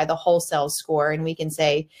sort it by the wholesale score. And we can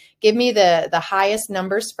say, give me the highest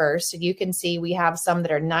numbers first. So you can see we have some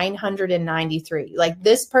that are 993. Like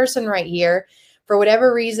this person right here, for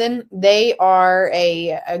whatever reason, they are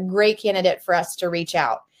a great candidate for us to reach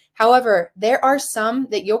out. However, there are some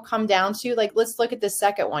that you'll come down to, like, let's look at the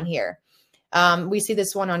second one here. We see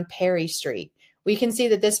this one on Perry Street. We can see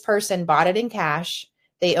that this person bought it in cash.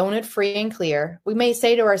 They own it free and clear. We may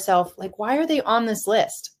say to ourselves, like, why are they on this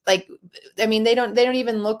list? Like, I mean, they don't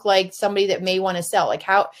even look like somebody that may want to sell. Like,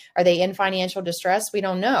 how are they in financial distress? We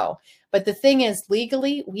don't know. But the thing is,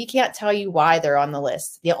 legally, we can't tell you why they're on the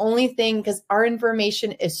list. The only thing, because our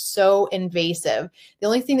information is so invasive, the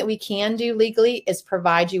only thing that we can do legally is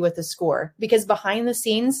provide you with a score. Because behind the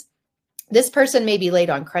scenes, this person may be late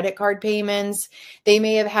on credit card payments. They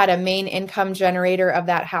may have had a main income generator of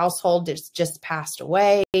that household that's just passed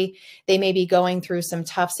away. They may be going through some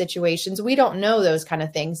tough situations. We don't know those kind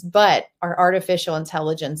of things, but our artificial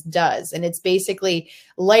intelligence does. And it's basically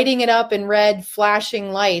lighting it up in red,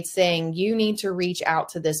 flashing lights saying, you need to reach out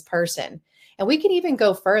to this person. And we can even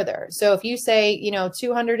go further. So if you say,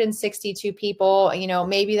 262 people,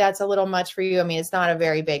 maybe that's a little much for you. I mean, it's not a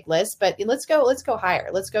very big list, but let's go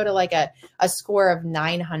higher. Let's go to like a score of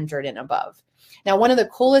 900 and above. Now, one of the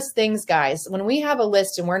coolest things, guys, when we have a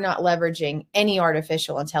list and we're not leveraging any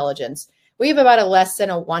artificial intelligence, we have about a less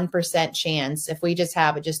than a 1% chance if we just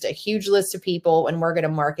have just a huge list of people and we're going to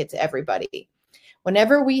market to everybody.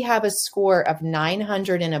 Whenever we have a score of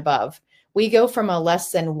 900 and above, we go from a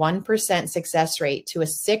less than 1% success rate to a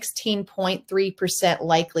 16.3%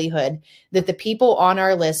 likelihood that the people on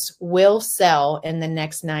our list will sell in the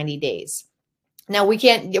next 90 days. Now, we're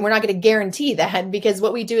not going to guarantee that, because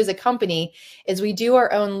what we do as a company is we do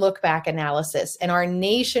our own look back analysis, and our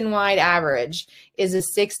nationwide average is a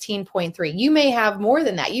 16.3. You may have more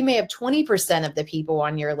than that. You may have 20% of the people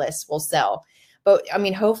on your list will sell, but I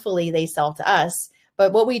mean, hopefully they sell to us.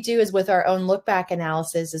 But what we do is with our own look back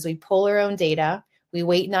analysis is we pull our own data, we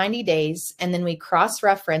wait 90 days, and then we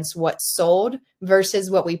cross-reference what sold versus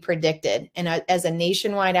what we predicted. And as a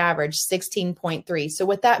nationwide average, 16.3. So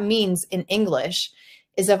what that means in English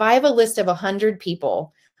is if I have a list of 100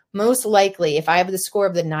 people, most likely, if I have the score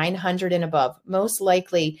of the 900 and above, most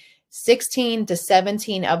likely 16 to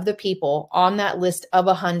 17 of the people on that list of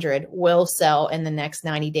 100 will sell in the next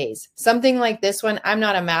 90 days. Something like this one, I'm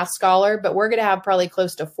not a math scholar, but we're going to have probably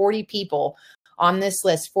close to 40 people on this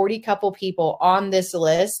list, 40 couple people on this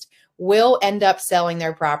list will end up selling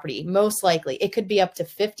their property. Most likely. It could be up to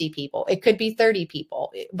 50 people. It could be 30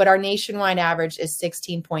 people, but our nationwide average is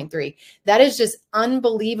 16.3. That is just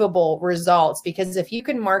unbelievable results, because if you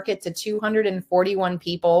can market to 241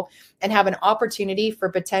 people and have an opportunity for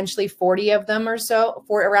potentially 40 of them or so,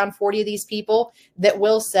 for around 40 of these people that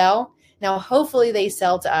will sell. Now, hopefully they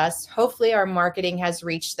sell to us. Hopefully our marketing has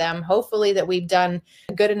reached them. Hopefully that we've done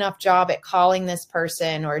a good enough job at calling this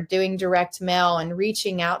person or doing direct mail and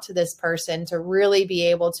reaching out to this person to really be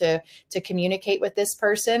able to communicate with this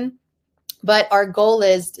person. But our goal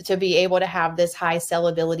is to be able to have this high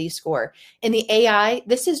sellability score. In the AI,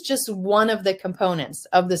 this is just one of the components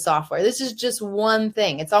of the software. This is just one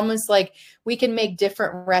thing. It's almost like we can make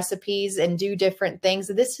different recipes and do different things.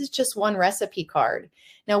 This is just one recipe card.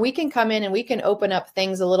 Now we can come in and we can open up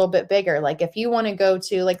things a little bit bigger. Like if you want to go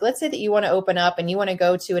to, like, let's say that you want to open up and you want to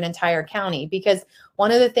go to an entire county, because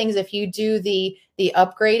one of the things, if you do the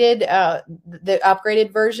upgraded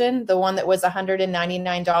version, the one that was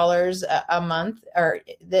 $199 a month, or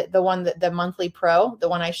the one that the monthly pro, the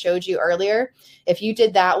one I showed you earlier, if you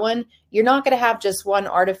did that one, you're not going to have just one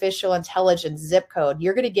artificial intelligence zip code.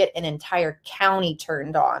 You're going to get an entire county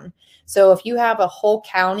turned on. So if you have a whole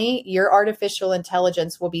county, your artificial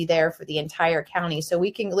intelligence will be there for the entire county. So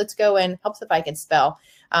we can, let's go in, helps if I can spell.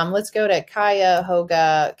 Let's go to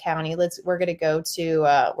Cuyahoga County. We're going to go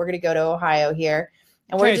to Ohio here,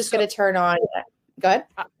 and we're just going to turn on. Go ahead.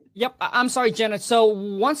 Yep. I'm sorry, Jenna. So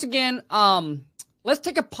once again, let's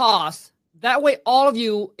take a pause. That way, all of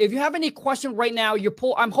you, if you have any question right now,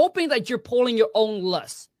 I'm hoping that you're pulling your own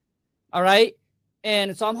list. All right.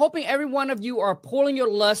 And so I'm hoping every one of you are pulling your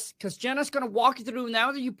list, because Jenna's going to walk you through,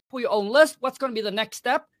 now that you pull your own list, what's going to be the next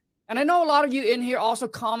step. And I know a lot of you in here also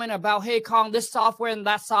comment about, hey, Khang, this software and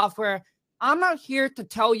that software. I'm not here to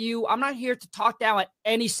tell you, I'm not here to talk down at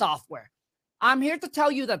any software. I'm here to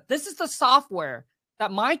tell you that this is the software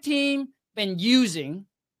that my team been using,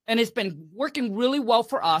 and it's been working really well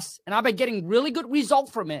for us, and I've been getting really good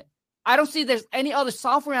results from it. I don't see there's any other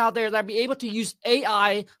software out there that be able to use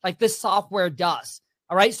AI like this software does.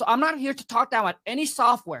 All right. So I'm not here to talk down at any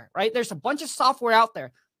software, right? There's a bunch of software out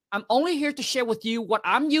there. I'm only here to share with you what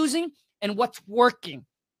I'm using and what's working,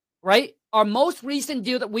 right? Our most recent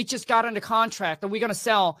deal that we just got under contract that we're going to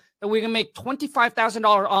sell, that we're going to make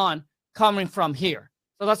 $25,000 on, coming from here.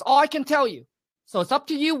 So that's all I can tell you. So it's up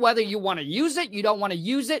to you whether you want to use it, you don't want to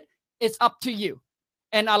use it. It's up to you.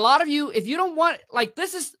 And a lot of you, if you don't want, like,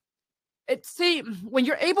 see, when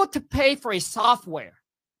you're able to pay for a software,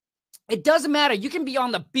 it doesn't matter. You can be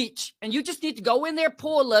on the beach and you just need to go in there,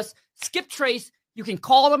 pull a list, skip trace. You can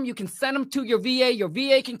call them. You can send them to your VA. Your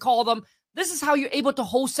VA can call them. This is how you're able to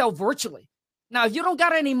wholesale virtually. Now, if you don't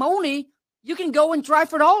got any money, you can go and drive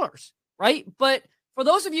for dollars, right? But for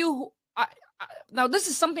those of you who, now this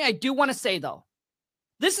is something I do want to say though.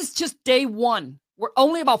 This is just day one. We're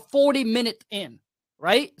only about 40 minutes in.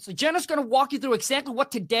 Right? So Jenna's going to walk you through exactly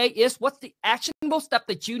what today is. What's the actionable step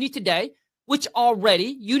that you need today, which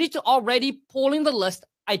you need to already pull in the list,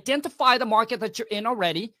 identify the market that you're in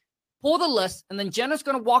already, pull the list, and then Jenna's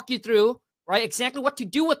going to walk you through, right, exactly what to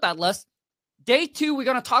do with that list. Day two, we're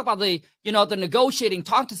going to talk about the negotiating,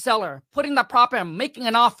 talk to seller, putting that property and making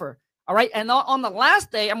an offer. All right. And on the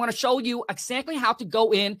last day, I'm going to show you exactly how to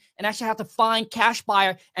go in and actually how to find cash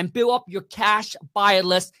buyer and build up your cash buyer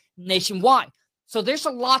list nationwide. So there's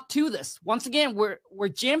a lot to this. Once again, we're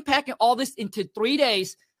jam-packing all this into 3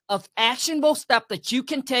 days of actionable steps that you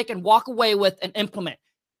can take and walk away with and implement.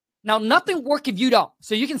 Now, nothing works if you don't.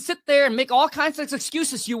 So you can sit there and make all kinds of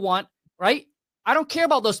excuses you want, right? I don't care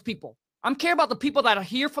about those people. I care about the people that are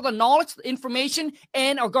here for the knowledge, the information,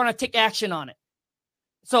 and are going to take action on it.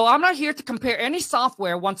 So I'm not here to compare any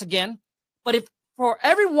software once again, but if for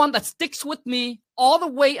everyone that sticks with me all the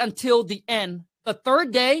way until the end, the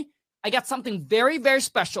third day, I got something very, very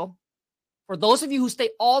special for those of you who stay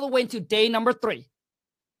all the way into day number 3.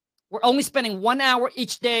 We're only spending 1 hour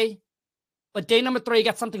each day, but day number 3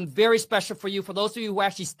 got something very special for you, for those of you who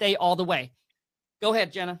actually stay all the way. Go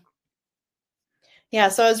ahead, Jenna. Yeah,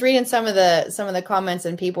 so I was reading some of the comments,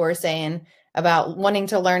 and people were saying about wanting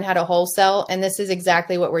to learn how to wholesale, and this is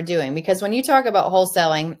exactly what we're doing. Because when you talk about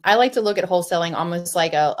wholesaling, I like to look at wholesaling almost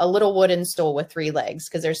like a little wooden stool with 3 legs,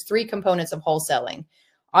 because there's 3 components of wholesaling.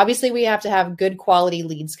 Obviously, we have to have good quality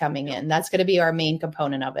leads coming in. That's going to be our main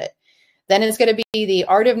component of it. Then it's going to be the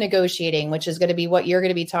art of negotiating, which is going to be what you're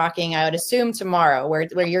going to be talking, I would assume, tomorrow,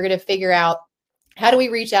 where you're going to figure out, how do we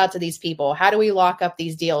reach out to these people? How do we lock up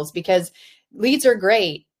these deals? Because leads are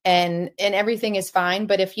great and everything is fine.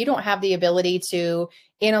 But if you don't have the ability to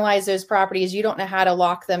analyze those properties, you don't know how to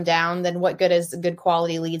lock them down, then what good is good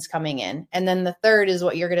quality leads coming in? And then the third is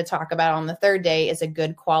what you're going to talk about on the third day, is a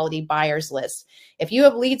good quality buyers list. If you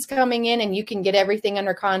have leads coming in and you can get everything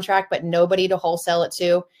under contract, but nobody to wholesale it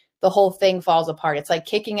to, the whole thing falls apart. It's like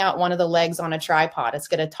kicking out one of the legs on a tripod. It's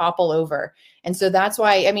going to topple over. And so that's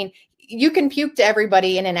why, I mean, you can puke to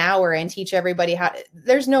everybody in an hour and teach everybody how.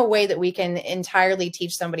 There's no way that we can entirely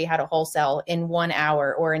teach somebody how to wholesale in 1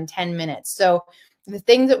 hour or in 10 minutes. So the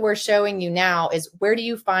thing that we're showing you now is, where do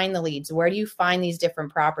you find the leads? Where do you find these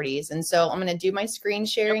different properties? And so I'm going to do my screen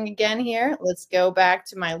sharing again here. Let's go back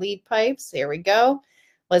to my lead pipes. Here we go.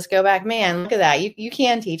 Let's go back. Man, look at that. You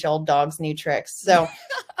can teach old dogs new tricks. So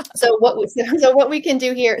what we can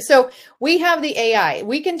do here. So we have the AI.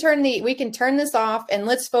 We can turn this off, and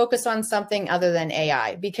let's focus on something other than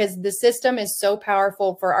AI, because the system is so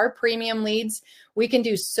powerful for our premium leads. We can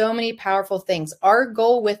do so many powerful things. Our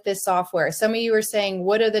goal with this software, some of you are saying,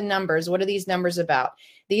 what are the numbers? What are these numbers about?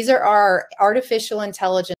 These are our artificial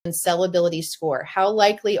intelligence sellability score. How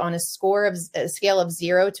likely on a scale of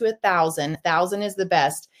 0 to 1,000, 1,000 is the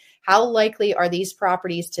best, how likely are these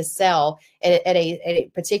properties to sell at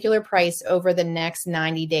a particular price over the next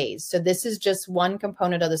 90 days? So this is just one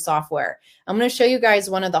component of the software. I'm going to show you guys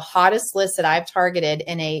one of the hottest lists that I've targeted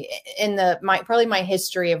in probably my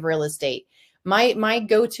history of real estate. My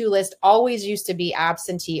go-to list always used to be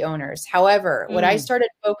absentee owners. However, what I started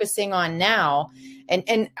focusing on now,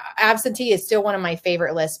 and absentee is still one of my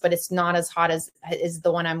favorite lists, but it's not as hot as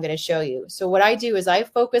the one I'm going to show you. So what I do is I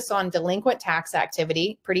focus on delinquent tax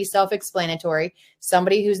activity, pretty self-explanatory,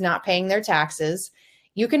 somebody who's not paying their taxes.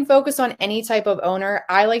 You can focus on any type of owner.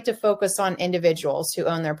 I like to focus on individuals who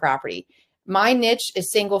own their property. My niche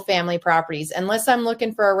is single family properties. Unless I'm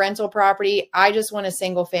looking for a rental property, I just want a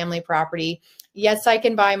single family property. Yes, I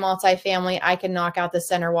can buy multifamily. I can knock out the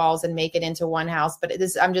center walls and make it into one house, but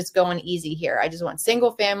I'm just going easy here. I just want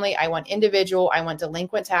single family. I want individual. I want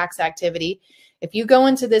delinquent tax activity. If you go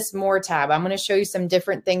into this more tab, I'm going to show you some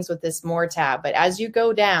different things with this more tab. But as you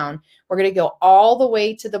go down, we're going to go all the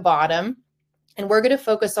way to the bottom, and we're going to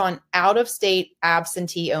focus on out-of-state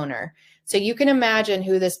absentee owner. So you can imagine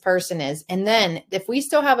who this person is. And then if we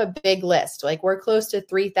still have a big list, like we're close to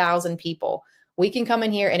 3,000 people, we can come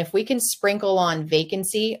in here, and if we can sprinkle on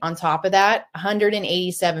vacancy on top of that,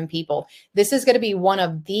 187 people, this is going to be one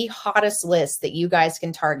of the hottest lists that you guys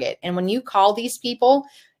can target. And when you call these people,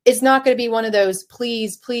 it's not going to be one of those,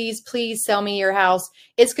 please, please, please sell me your house.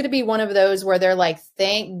 It's going to be one of those where they're like,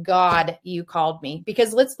 thank God you called me.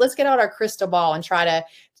 Because let's get out our crystal ball and try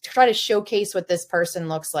to showcase what this person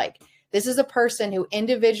looks like. This is a person who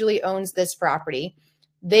individually owns this property.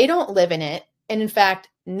 They don't live in it. And in fact,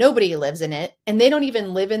 nobody lives in it. And they don't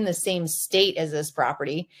even live in the same state as this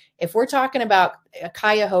property. If we're talking about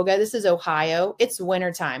Cuyahoga, this is Ohio. It's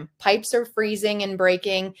wintertime. Pipes are freezing and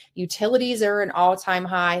breaking. Utilities are an all-time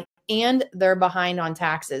high. And they're behind on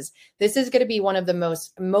taxes. This is going to be one of the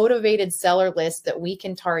most motivated seller lists that we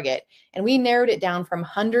can target. And we narrowed it down from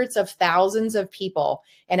hundreds of thousands of people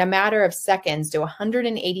in a matter of seconds to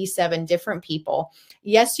 187 different people.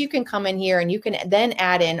 Yes, you can come in here and you can then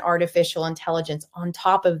add in artificial intelligence on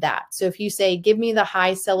top of that. So if you say, give me the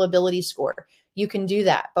high sellability score, you can do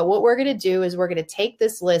that. But what we're going to do is we're going to take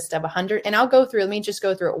this list of 100, and I'll go through, let me just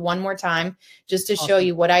go through it one more time just to show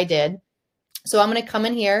you what I did. So I'm going to come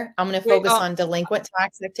in here. I'm going to focus on delinquent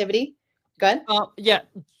tax activity. Good. Yeah.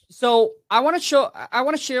 So I want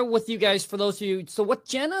to share with you guys, for those of you. So what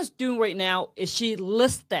Jenna's doing right now is she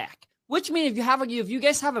list stack, which means if you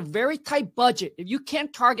guys have a very tight budget, if you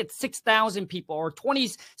can't target 6,000 people or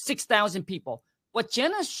 26,000 people, what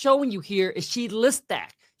Jenna's showing you here is she list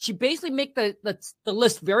stack. She basically make the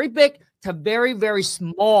list very big to very, very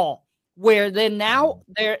small, where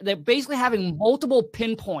they're basically having multiple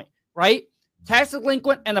pinpoint, right? Tax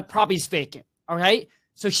delinquent and the property's vacant. All right.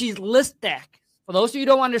 So she's list stack. For those of you who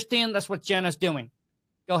don't understand, that's what Jenna's doing.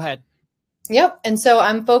 Go ahead. Yep. And so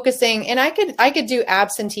I'm focusing, and I could do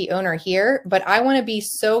absentee owner here, but I want to be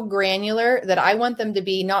so granular that I want them to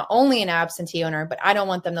be not only an absentee owner, but I don't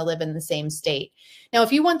want them to live in the same state. Now,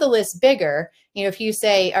 if you want the list bigger, if you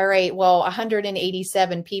say, all right, well,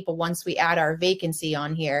 187 people, once we add our vacancy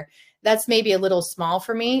on here, that's maybe a little small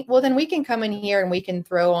for me. Well, then we can come in here and we can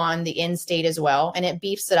throw on the in-state as well. And it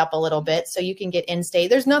beefs it up a little bit. So you can get in-state.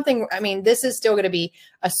 There's nothing, this is still going to be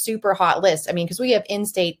a super hot list. Because we have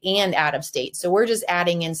in-state and out of state. So we're just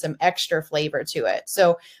adding in some extra flavor to it.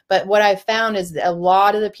 So, but what I've found is that a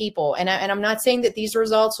lot of the people, and I'm not saying that these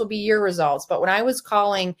results will be your results, but when I was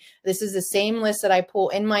calling, this is the same list that I pull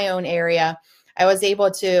in my own area. I was able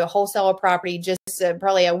to wholesale a property just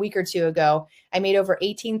probably a week or two ago. I made over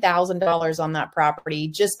 $18,000 on that property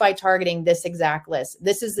just by targeting this exact list.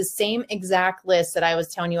 This is the same exact list that I was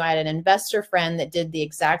telling you. I had an investor friend that did the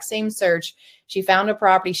exact same search. She found a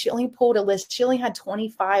property. She only pulled a list. She only had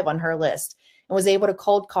 25 on her list and was able to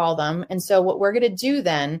cold call them. And so what we're going to do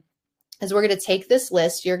then is we're going to take this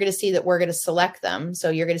list. You're going to see that we're going to select them.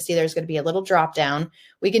 So you're going to see there's going to be a little drop down.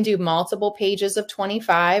 We can do multiple pages of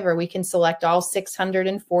 25, or we can select all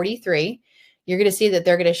 643. You're going to see that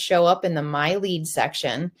they're going to show up in the My Lead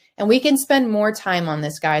section, and we can spend more time on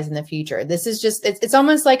this, guys, in the future. This is just, it's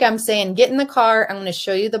almost like I'm saying, get in the car. I'm going to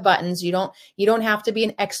show you the buttons. You don't have to be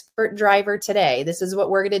an expert driver today. This is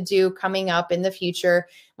what we're going to do coming up in the future.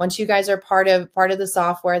 Once you guys are part of the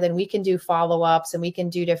software, then we can do follow-ups and we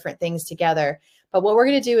can do different things together. But what we're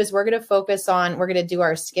going to do is we're going to focus on, we're going to do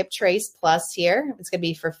our Skip Trace Plus here. It's going to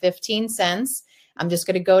be for 15 cents. I'm just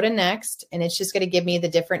going to go to next, and it's just going to give me the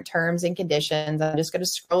different terms and conditions. I'm just going to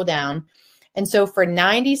scroll down. And so for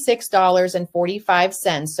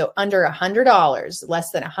 $96.45, so under $100,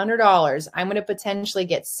 less than $100, I'm going to potentially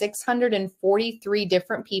get 643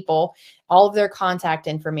 different people, all of their contact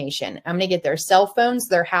information. I'm going to get their cell phones,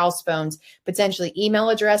 their house phones, potentially email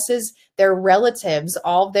addresses, their relatives,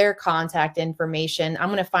 all of their contact information. I'm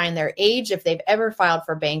going to find their age, if they've ever filed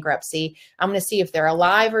for bankruptcy. I'm going to see if they're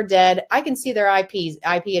alive or dead. I can see their IP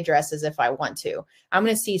addresses if I want to. I'm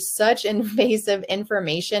going to see such invasive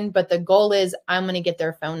information, but the goal is I'm going to get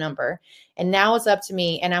their phone number. And now it's up to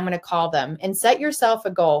me, and I'm going to call them. And set yourself a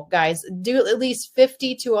goal, guys. Do at least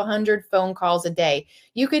 50 to 100 phone calls a day.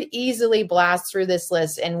 You could easily blast through this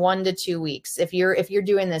list in 1 to 2 weeks if you're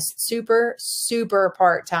doing this super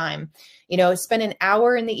part-time. You know, spend an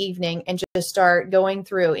hour in the evening and just start going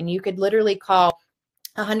through, and you could literally call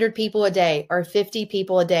 100 people a day or 50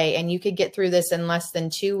 people a day, and you could get through this in less than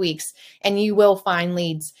 2 weeks, and you will find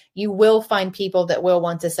leads. You will find people that will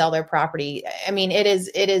want to sell their property. I mean, it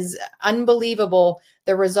is unbelievable,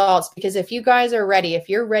 the results, because if you guys are ready, if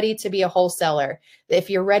you're ready to be a wholesaler, if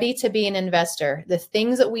you're ready to be an investor, the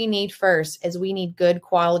things that we need first is we need good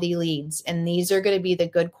quality leads. And these are going to be the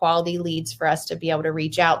good quality leads for us to be able to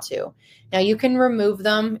reach out to. Now you can remove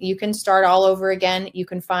them. You can start all over again. You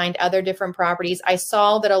can find other different properties. I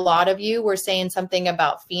saw that a lot of you were saying something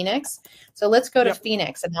about Phoenix. So let's go to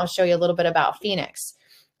Phoenix, and I'll show you a little bit about Phoenix.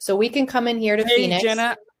 So we can come in here to Phoenix.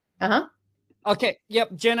 Jenna. Okay.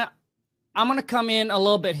 Yep. Jenna, I'm going to come in a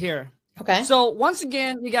little bit here. Okay. So once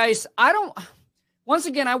again, you guys, I want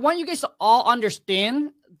you guys to all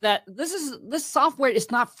understand that this software is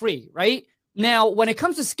not free, right? Now, when it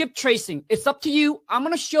comes to skip tracing, it's up to you. I'm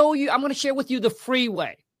going to share with you the free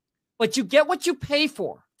way, but you get what you pay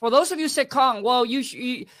for. For those of you who said, Khang, well, you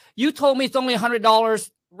told me it's only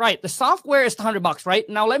 $100, right? The software is $100, right?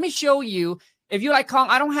 Now, let me show you. If you're like, Khang,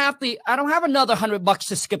 I don't have another $100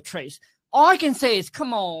 to skip trace. All I can say is,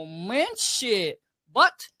 come on, man, shit.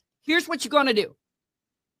 But here's what you're going to do.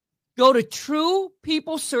 Go to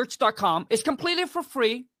truepeoplesearch.com. It's completely for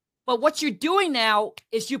free. But what you're doing now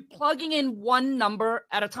is you're plugging in one number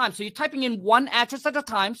at a time. So you're typing in one address at a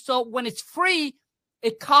time. So when it's free,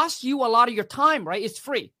 it costs you a lot of your time, right? It's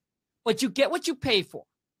free. But you get what you pay for.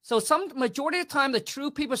 So majority of the time, the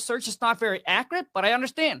True People Search is not very accurate, but I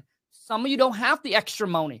understand. Some of you don't have the extra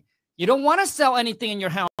money. You don't want to sell anything in your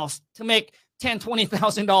house to make $10,000,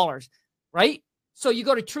 $20,000, right? So you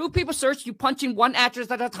go to True People Search, you punch in one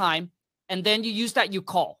address at a time, and then you use that, you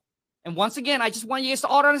call. And once again, I just want you guys to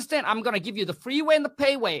all understand, I'm going to give you the free way and the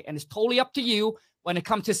pay way, and it's totally up to you when it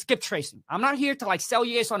comes to skip tracing. I'm not here to like sell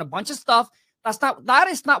you guys on a bunch of stuff. That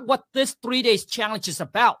is not what this 3 days challenge is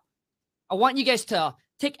about. I want you guys to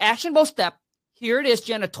take actionable step. Here it is.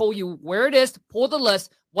 Jenna told you where it is to pull the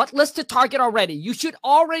list, what list to target already. You should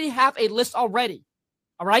already have a list already.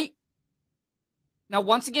 All right. Now,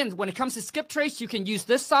 once again, when it comes to skip trace, you can use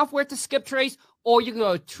this software to skip trace, or you can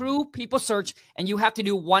go to True People Search, and you have to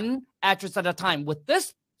do one address at a time. With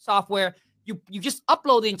this software, you just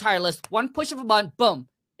upload the entire list. One push of a button, boom,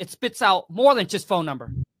 it spits out more than just phone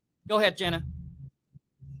number. Go ahead, Jenna.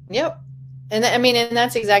 Yep. And I mean, and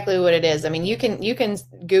that's exactly what it is. I mean, you can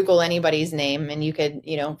Google anybody's name, and you could,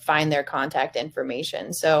 find their contact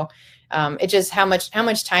information. So it just, how much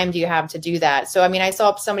time do you have to do that? So, I mean, I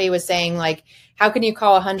saw somebody was saying, like, how can you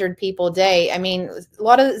call 100 people a day? I mean,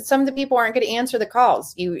 some of the people aren't going to answer the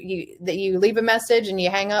calls. You leave a message and you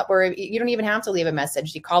hang up, or you don't even have to leave a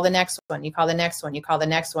message. You call the next one, you call the next one, you call the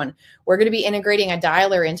next one. We're going to be integrating a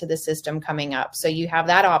dialer into the system coming up. So you have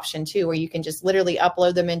that option too, where you can just literally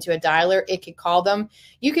upload them into a dialer. It could call them.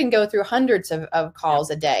 You can go through hundreds of calls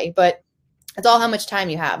a day, but it's all how much time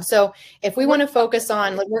you have. So if we want to focus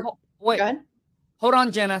on, wait, go ahead. Hold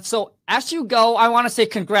on, Jenna. So as you go, I want to say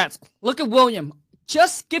congrats. Look at William.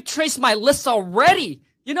 Just skip trace my list already.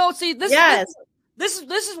 See, this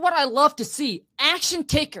is what I love to see. Action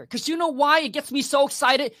taker. Because you know why it gets me so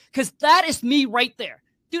excited? Because that is me right there.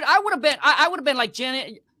 Dude, I would have been like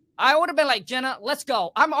Jenna. Let's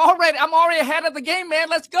go. I'm already ahead of the game,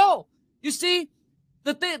 man. Let's go. You see,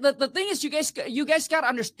 the thing is, you guys got to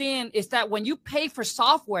understand is that when you pay for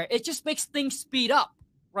software, it just makes things speed up.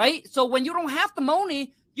 Right? So when you don't have the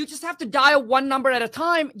money, you just have to dial one number at a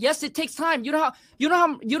time. Yes, it takes time. You know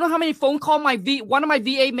how many phone calls one of my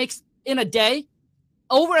VA makes in a day?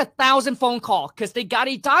 Over 1,000 phone calls, because they got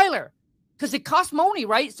a dialer. Because it costs money,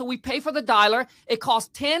 right? So we pay for the dialer. It costs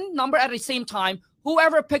 10 numbers at the same time.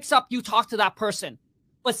 Whoever picks up, you talk to that person.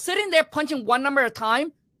 But sitting there punching one number at a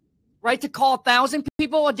time, right, to call 1,000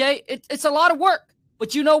 people a day, it's a lot of work.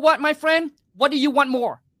 But you know what, my friend? What do you want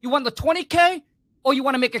more? You want the 20K? or you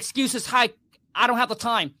want to make excuses. Hi, I don't have the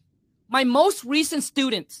time. My most recent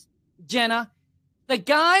student, Jenna, the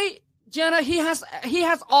guy, Jenna, he has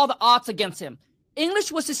all the odds against him.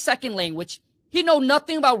 English was his second language. He know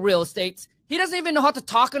nothing about real estate. He doesn't even know how to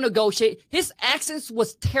talk or negotiate. His accent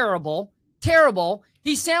was terrible, terrible.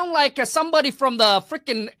 He sounded like somebody from the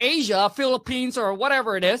freaking Asia, Philippines, or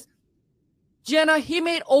whatever it is. Jenna, he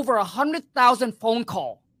made over 100,000 phone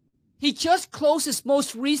call. He just closed his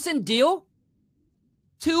most recent deal,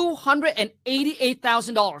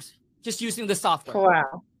 $288,000, just using the software.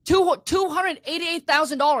 Wow.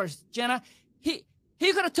 $288,000, Jenna. He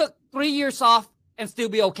could have took 3 years off and still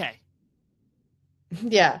be okay.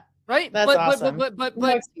 Yeah. Right? That's awesome. But no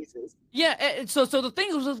excuses. Yeah. So the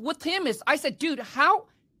thing was with him is, I said, dude, how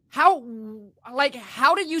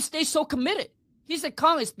did you stay so committed? He said,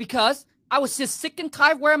 Khang, it's because I was just sick and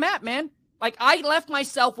tired where I'm at, man. Like, I left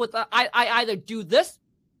myself with, I either do this.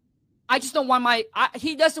 I just don't want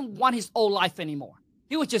he doesn't want his old life anymore.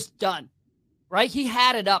 He was just done, right? He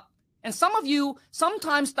had it up. And some of you,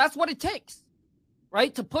 sometimes that's what it takes,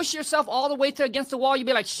 right? To push yourself all the way against the wall. You'd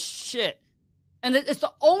be like, shit. And it's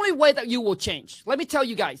the only way that you will change. Let me tell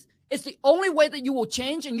you guys, it's the only way that you will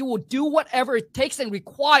change, and you will do whatever it takes and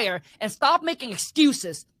require, and stop making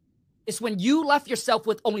excuses. It's when you left yourself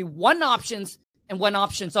with only one option, and one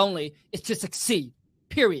option only, is to succeed,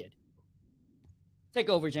 period. Take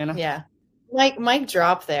over, Jenna. Yeah. Mic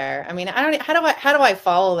drop there. I mean, how do I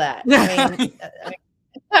follow that? I mean,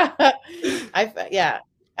 yeah.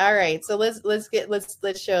 All right. So let's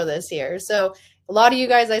show this here. So a lot of you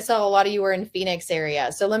guys, I saw a lot of you were in Phoenix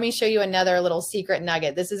area. So let me show you another little secret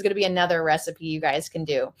nugget. This is going to be another recipe you guys can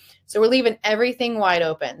do. So we're leaving everything wide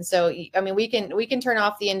open. So, I mean, we can turn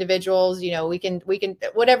off the individuals, you know, we can,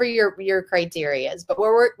 whatever your criteria is, but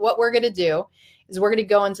what we're going to do is we're going to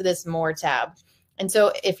go into this more tab. And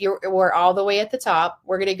so if we're all the way at the top,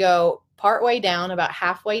 we're going to go part way down, about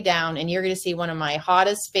halfway down, and you're going to see one of my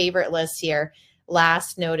hottest favorite lists here.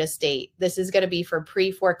 Last notice date. This is going to be for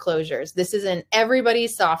pre-foreclosures. This is in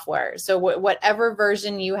everybody's software. So whatever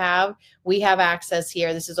version you have, we have access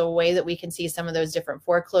here. This is a way that we can see some of those different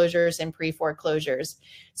foreclosures and pre-foreclosures.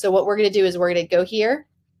 So what we're going to do is we're going to go here.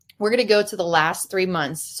 We're going to go to the last 3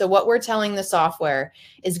 months. So what we're telling the software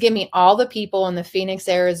is give me all the people in the Phoenix,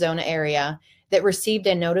 Arizona area that received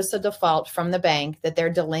a notice of default from the bank that they're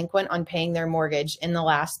delinquent on paying their mortgage in the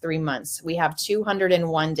last 3 months. We have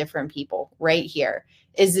 201 different people right here.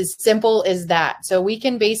 Is as simple as that. So we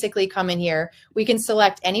can basically come in here. We can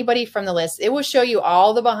select anybody from the list. It will show you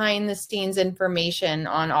all the behind the scenes information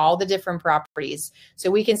on all the different properties. So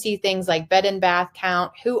we can see things like bed and bath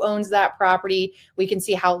count, who owns that property. We can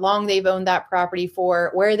see how long they've owned that property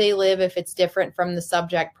for, where they live if it's different from the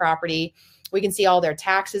subject property. We can see all their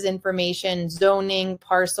taxes information, zoning,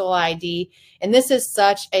 parcel ID. And this is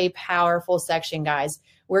such a powerful section, guys.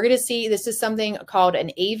 We're going to see, this is something called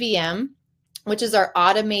an AVM, which is our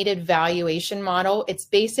automated valuation model. It's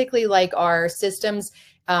basically like our systems.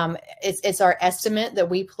 It's our estimate that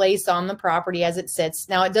we place on the property as it sits.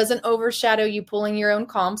 Now, it doesn't overshadow you pulling your own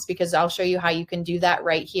comps, because I'll show you how you can do that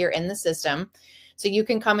right here in the system. So you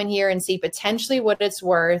can come in here and see potentially what it's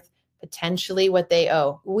worth, potentially what they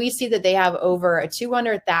owe. We see that they have over a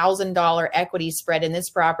 $200,000 equity spread in this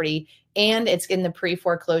property, and it's in the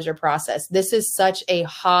pre-foreclosure process. This is such a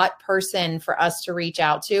hot person for us to reach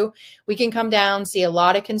out to. We can come down, see a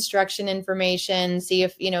lot of construction information, see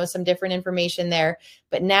if, some different information there.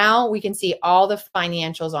 But now we can see all the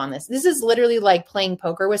financials on this. This is literally like playing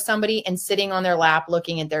poker with somebody and sitting on their lap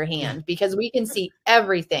looking at their hand, because we can see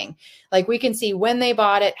everything. Like, we can see when they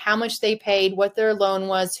bought it, how much they paid, what their loan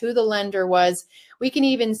was, who the lender was. We can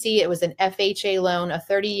even see it was an FHA loan, a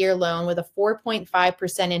 30-year loan with a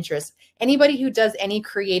 4.5% interest. Anybody who does any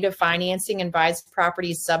creative financing and buys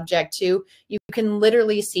properties subject to, you can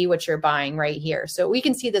literally see what you're buying right here. So we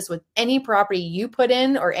can see this with any property you put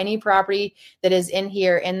in, or any property that is in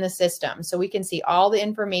here in the system. So we can see all the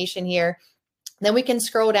information here. Then we can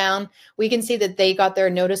scroll down. We can see that they got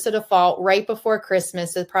their notice of default right before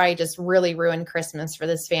Christmas. It probably just really ruined Christmas for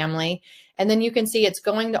this family. And then you can see it's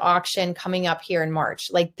going to auction coming up here in March.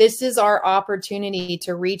 Like, this is our opportunity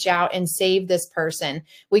to reach out and save this person.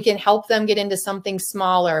 We can help them get into something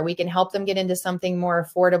smaller. We can help them get into something more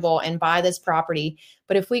affordable and buy this property.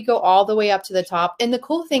 But if we go all the way up to the top, and the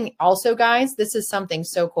cool thing also, guys, this is something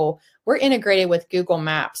so cool. We're integrated with Google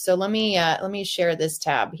Maps. So let me share this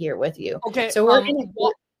tab here with you. Okay. So we're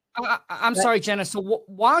I'm sorry, Jenna. So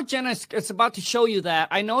while Jenna is about to show you that,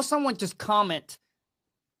 I know someone just comment.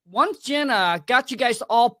 Once Jenna got you guys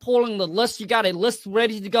all pulling the list, you got a list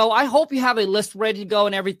ready to go. I hope you have a list ready to go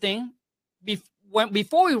and everything.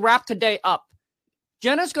 Before we wrap today up,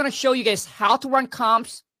 Jenna's going to show you guys how to run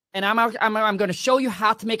comps, and I'm going to show you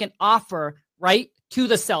how to make an offer, right, to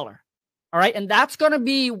the seller. All right. And that's going to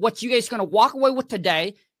be what you guys are going to walk away with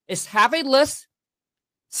today is have a list,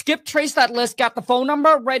 skip trace that list, got the phone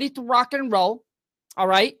number ready to rock and roll. All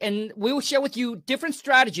right. And we will share with you different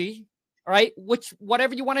strategy. All right.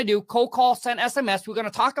 Whatever you want to do, cold call, send SMS. We're going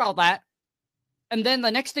to talk about that. And then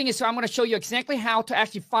the next thing is, so I'm going to show you exactly how to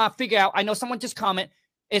actually figure out. I know someone just commented,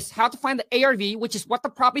 is how to find the ARV, which is what the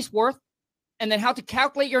property's worth, and then how to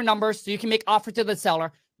calculate your numbers so you can make offer to the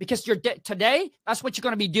seller. Because today, that's what you're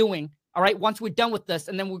going to be doing. All right. Once we're done with this,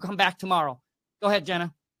 and then we'll come back tomorrow. Go ahead,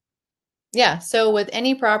 Jenna. Yeah. So with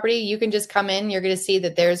any property, you can just come in, you're going to see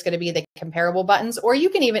that there's going to be the comparable buttons, or you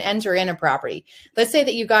can even enter in a property. Let's say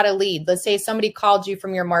that you got a lead. Let's say somebody called you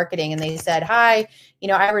from your marketing and they said, hi,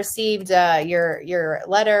 I received your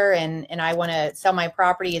letter and I want to sell my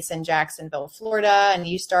property. It's in Jacksonville, Florida. And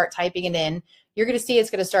you start typing it in. You're going to see it's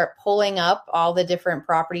going to start pulling up all the different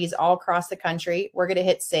properties all across the country. We're going to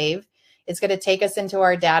hit save. It's going to take us into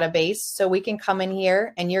our database. So we can come in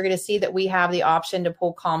here and you're going to see that we have the option to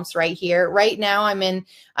pull comps right here. Right now, I'm in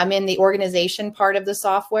the organization part of the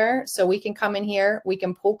software. So we can come in here, we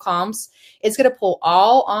can pull comps. It's going to pull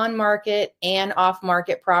all on market and off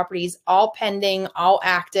market properties, all pending, all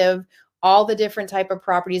active, all the different type of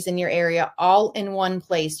properties in your area, all in one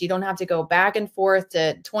place. You don't have to go back and forth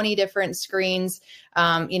to 20 different screens.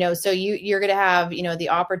 So you're going to have, the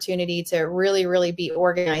opportunity to really, really be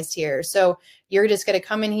organized here. So you're just going to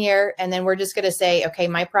come in here and then we're just going to say, okay,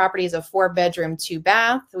 my property is a 4-bedroom,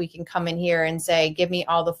 2-bath. We can come in here and say, give me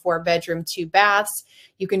all the 4-bedroom, 2 baths.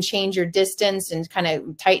 You can change your distance and kind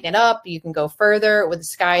of tighten it up. You can go further with the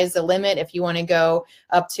sky is the limit. If you want to go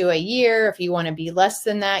up to a year, if you want to be less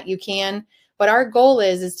than that, you can. But our goal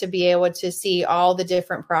is to be able to see all the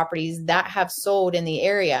different properties that have sold in the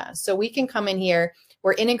area. So we can come in here.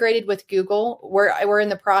 We're integrated with Google. We're in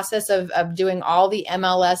the process of doing all the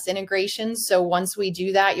MLS integrations. So once we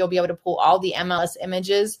do that, you'll be able to pull all the MLS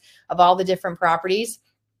images of all the different properties.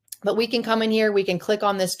 But we can come in here, we can click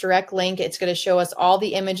on this direct link. It's going to show us all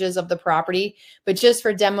the images of the property. But just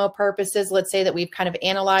for demo purposes, let's say that we've kind of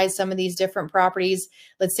analyzed some of these different properties.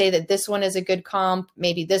 Let's say that this one is a good comp.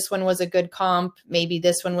 Maybe this one was a good comp. Maybe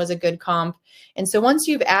this one was a good comp. And so once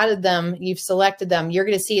you've added them, you've selected them, you're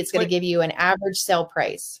going to see it's going to give you an average sale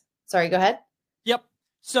price. Sorry, go ahead. Yep.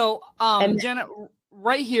 So, Jenna,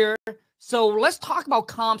 right here. So let's talk about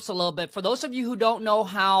comps a little bit. For those of you who don't know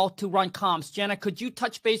how to run comps, Jenna, could you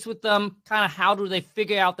touch base with them? Kind of how do they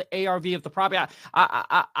figure out the ARV of the property?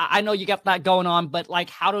 I know you got that going on, but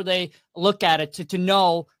like how do they look at it to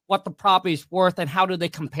know what the property is worth and how do they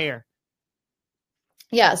compare?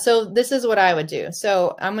 Yeah, so this is what I would do.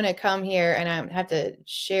 So I'm going to come here and I have to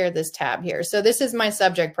share this tab here. So this is my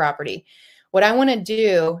subject property. What I want to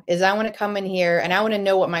do is I want to come in here and I want to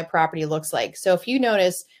know what my property looks like. So if you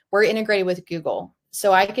notice, we're integrated with Google.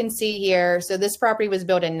 So I can see here, so this property was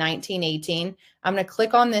built in 1918. I'm going to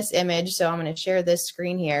click on this image. So I'm going to share this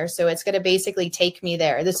screen here. So it's going to basically take me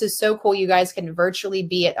there. This is so cool. You guys can virtually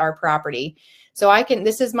be at our property. So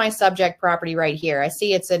this is my subject property right here. I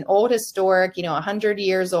see it's an old historic, 100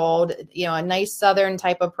 years old, a nice Southern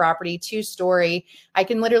type of property, 2-story. I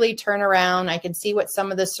can literally turn around. I can see what some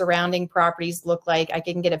of the surrounding properties look like. I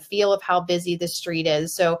can get a feel of how busy the street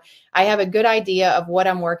is. So I have a good idea of what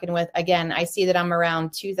I'm working with. Again, I see that I'm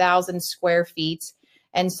around 2,000 square feet.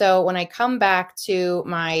 And so when I come back to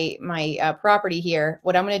my property here,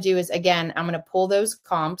 what I'm going to do is, again, I'm going to pull those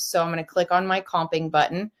comps. So I'm going to click on my comping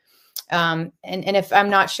button. And if I'm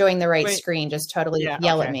not showing the right screen, just totally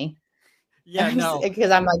yell at me. Yeah, no.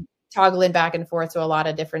 Because I'm like toggling back and forth to a lot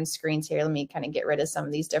of different screens here. Let me kind of get rid of some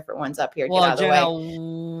of these different ones up here. Well, get out of the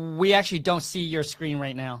way. We actually don't see your screen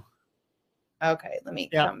right now. Okay, let me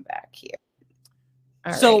come back here.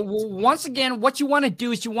 All so right. Once again, what you want to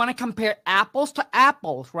do is you want to compare apples to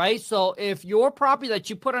apples, right? So if your property that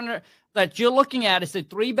you put under that you're looking at is a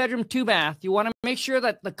 3-bedroom, 2-bath, you want to make sure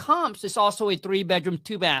that the comps is also a 3-bedroom,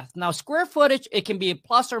 2-bath. Now, square footage, it can be a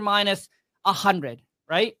plus or minus 100,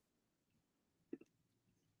 right?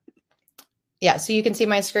 Yeah, so you can see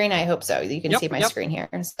my screen. I hope so. You can see my screen here.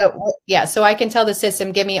 So yeah, so I can tell the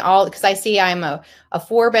system, give me all, because I see I'm a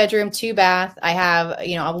 4-bedroom, 2-bath. I have,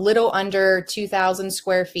 a little under 2,000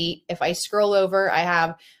 square feet. If I scroll over, I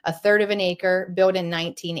have a 1/3 of an acre built in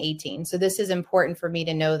 1918. So this is important for me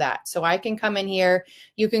to know that. So I can come in here.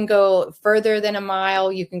 You can go further than a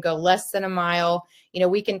mile. You can go less than a mile.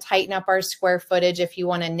 We can tighten up our square footage if you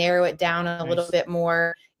want to narrow it down a little bit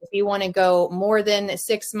more. If you want to go more than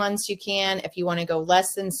 6 months, you can. If you want to go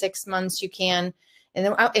less than 6 months, you can. And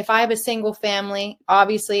then if I have a single family,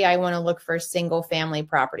 obviously I want to look for single family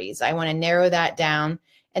properties. I want to narrow that down.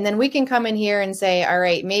 And then we can come in here and say, all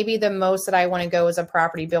right, maybe the most that I want to go is a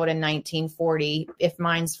property built in 1940, if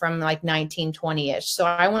mine's from like 1920-ish. So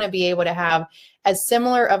I want to be able to have as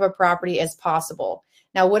similar of a property as possible.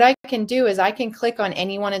 Now, what I can do is I can click on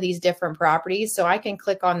any one of these different properties. So I can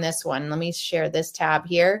click on this one. Let me share this tab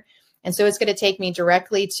here. And so it's going to take me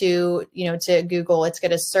directly to, to Google. It's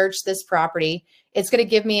going to search this property. It's going to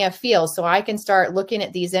give me a feel. So I can start looking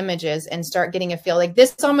at these images and start getting a feel. Like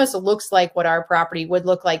this almost looks like what our property would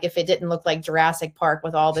look like if it didn't look like Jurassic Park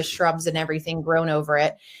with all the shrubs and everything grown over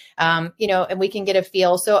it. And we can get a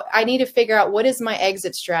feel. So I need to figure out, what is my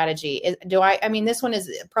exit strategy? This one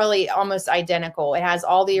is probably almost identical. It has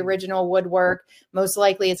all the original woodwork. Most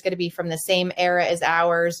likely it's going to be from the same era as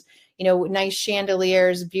ours. Nice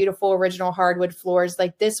chandeliers, beautiful original hardwood floors.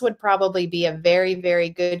 Like this would probably be a very, very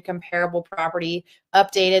good comparable property.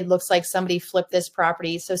 Updated, looks like somebody flipped this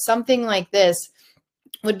property. So something like this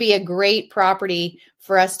would be a great property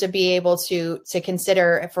for us to be able to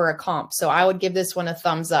consider for a comp. So I would give this one a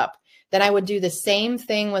thumbs up. Then I would do the same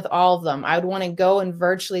thing with all of them. I would want to go and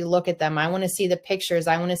virtually look at them. I want to see the pictures.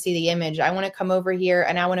 I want to see the image. I want to come over here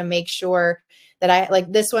and I want to make sure that I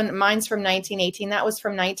like this one. Mine's from 1918. That was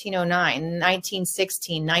from 1909,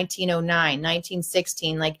 1916, 1909,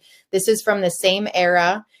 1916. Like this is from the same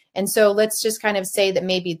era. And so let's just kind of say that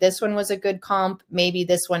maybe this one was a good comp. Maybe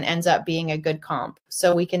this one ends up being a good comp.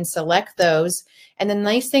 So we can select those. And the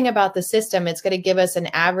nice thing about the system, it's going to give us an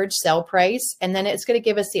average sell price. And then it's going to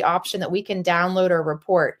give us the option that we can download or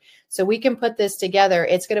report. So we can put this together.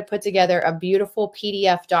 It's going to put together a beautiful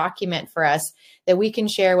PDF document for us that we can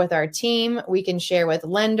share with our team. We can share with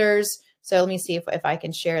lenders. So let me see if I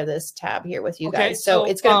can share this tab here with you guys. So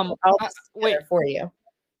it's going to help wait for you.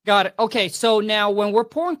 Got it. Okay. So now when we're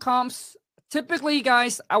pouring comps, typically,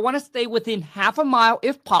 guys, I want to stay within half a mile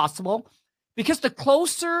if possible, because the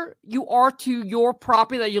closer you are to your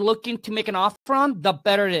property that you're looking to make an offer on, the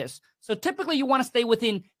better it is. So typically you want to stay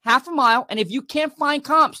within half a mile. And if you can't find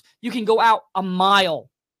comps, you can go out a mile,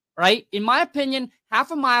 right? In my opinion, half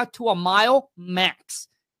a mile to a mile max.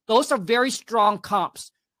 Those are very strong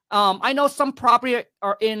comps. I know some property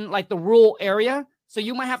are in like the rural area, so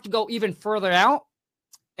you might have to go even further out.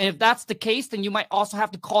 And if that's the case, then you might also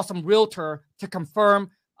have to call some realtor to confirm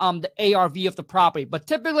the ARV of the property. But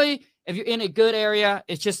typically, if you're in a good area,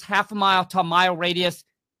 it's just half a mile to a mile radius.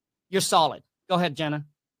 You're solid. Go ahead, Jenna.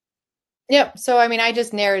 Yep. So, I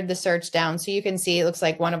just narrowed the search down. So you can see it looks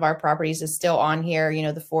like one of our properties is still on here,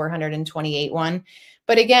 the 428 one.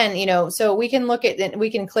 But again, so we can look at, we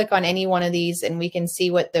can click on any one of these and we can see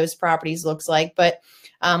what those properties looks like. But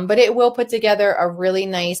it will put together a really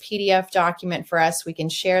nice PDF document for us. We can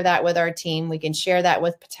share that with our team. We can share that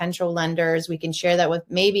with potential lenders. We can share that with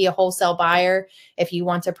maybe a wholesale buyer if you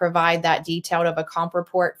want to provide that detailed of a comp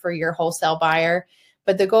report for your wholesale buyer.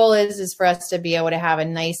 But the goal is for us to be able to have a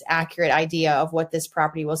nice, accurate idea of what this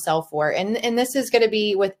property will sell for. And this is going to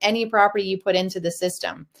be with any property you put into the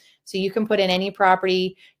system. So you can put in any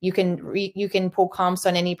property, you can pull comps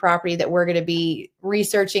on any property that we're going to be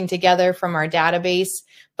researching together from our database.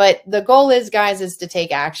 But the goal is, guys, is to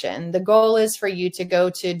take action. The goal is for you to go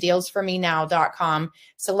to dealsformenow.com,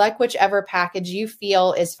 select whichever package you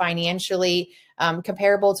feel is financially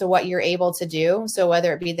comparable to what you're able to do. So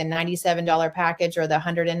whether it be the $97 package or the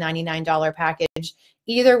 $199 package,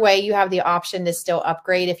 either way, you have the option to still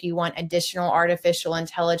upgrade if you want additional artificial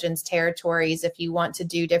intelligence territories, if you want to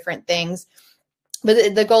do different things.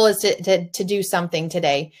 But the goal is to do something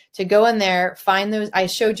today, to go in there, find those. I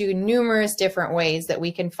showed you numerous different ways that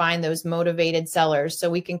we can find those motivated sellers. So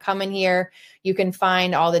we can come in here, you can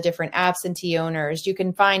find all the different absentee owners. You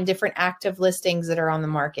can find different active listings that are on the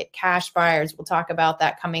market, cash buyers. We'll talk about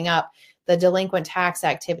that coming up, the delinquent tax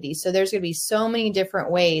activity. So there's going to be so many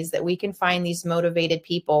different ways that we can find these motivated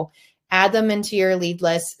people, add them into your lead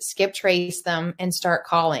list, skip trace them, and start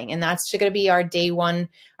calling. And that's going to be our day one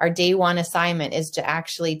assignment, is to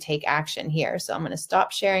actually take action here. So I'm going to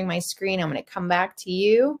stop sharing my screen. I'm going to come back to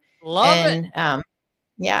you. Love it.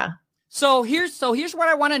 Yeah. So here's what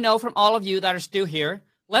I want to know from all of you that are still here.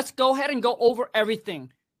 Let's go ahead and go over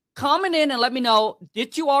everything. Comment in and let me know,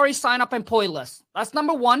 did you already sign up employee list? That's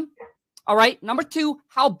number one. All right. Number two,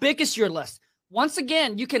 how big is your list? Once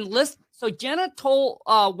again, you can list. So Jenna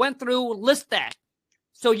went through list stack.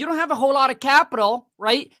 So you don't have a whole lot of capital,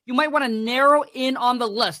 right? You might want to narrow in on the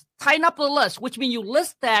list, tighten up the list, which means you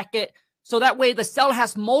list stack it. So that way the seller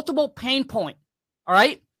has multiple pain points. All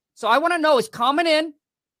right. So I want to know, is comment in.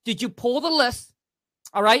 Did you pull the list?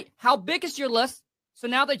 All right. How big is your list? So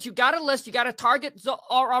now that you got a list, you got a target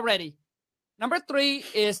already. Number 3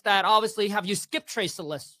 is that obviously have you skip trace the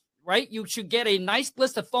list, right? You should get a nice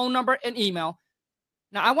list of phone number and email.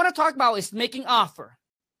 Now, I want to talk about is making offer.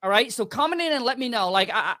 All right. So comment in and let me know.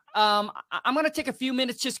 Like, I'm going to take a few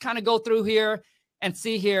minutes, just kind of go through here and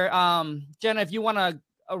see here. Jenna, if you want to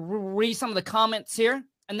read some of the comments here,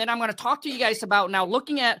 and then I'm going to talk to you guys about now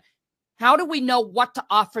looking at how do we know what to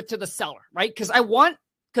offer to the seller, right?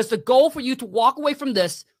 Because the goal for you to walk away from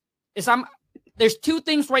this is there's 2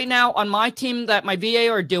 things right now on my team that my VA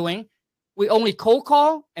are doing. We only cold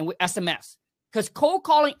call and we SMS, because cold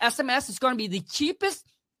calling SMS is going to be the cheapest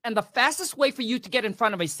and the fastest way for you to get in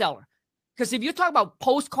front of a seller. Because if you talk about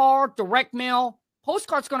postcard, direct mail,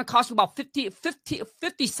 postcard's going to cost you about 50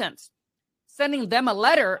 cents. Sending them a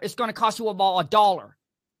letter is going to cost you about $1.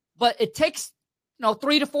 But it takes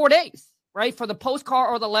 3 to 4 days, right, for the postcard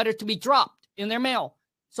or the letter to be dropped in their mail.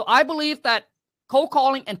 So I believe that cold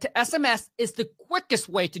calling and to SMS is the quickest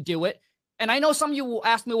way to do it. And I know some of you will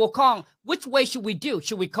ask me, well, Khang, which way should we do?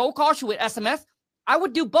 Should we cold call? Should we SMS? I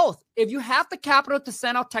would do both. If you have the capital to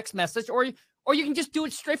send out text message, or you can just do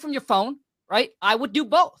it straight from your phone, right? I would do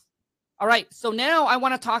both. All right. So now I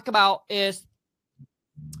want to talk about is,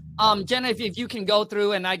 Jenna, if you can go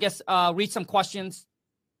through and I guess read some questions.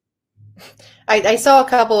 I saw a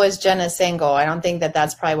couple as Jenna single. I don't think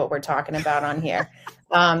that's probably what we're talking about on here.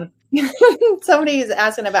 Somebody is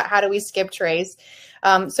asking about how do we skip trace.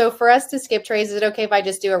 So for us to skip trace, is it okay if I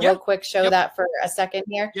just do a real quick show that for a second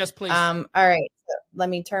here? Yes, please. All right. So let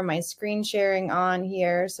me turn my screen sharing on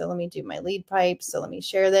here. So let me do my lead pipe. So let me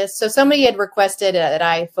share this. So somebody had requested that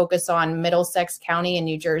I focus on Middlesex County in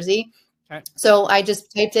New Jersey. Okay. So I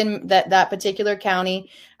just typed in that particular county.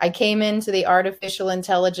 I came into the artificial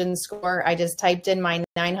intelligence score. I just typed in my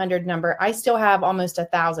 900 number. I still have almost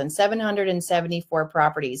 1,774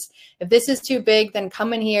 properties. If this is too big, then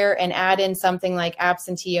come in here and add in something like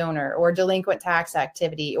absentee owner or delinquent tax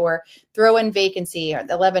activity, or throw in vacancy. Or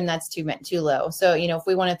 11, that's too low. So, if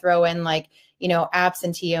we want to throw in like,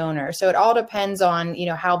 absentee owner. So it all depends on,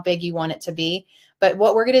 how big you want it to be. But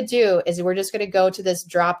what we're going to do is we're just going to go to this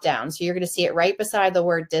drop down. So you're going to see it right beside the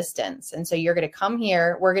word distance. And so you're going to come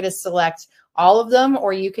here. We're going to select all of them,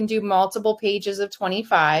 or you can do multiple pages of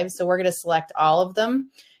 25. So we're going to select all of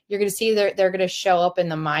them. You're going to see they're going to show up in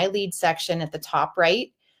the My Lead section at the top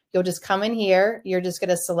right. You'll just come in here. You're just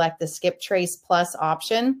going to select the Skip Trace Plus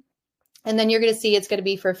option. And then you're going to see it's going to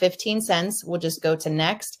be for 15 cents. We'll just go to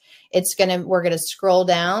next. We're going to scroll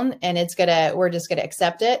down and we're just going to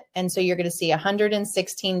accept it. And so you're going to see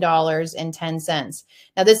 $116.10.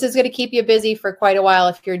 Now this is going to keep you busy for quite a while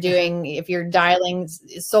if you're dialing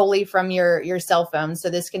solely from your cell phone. So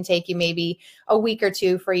this can take you maybe a week or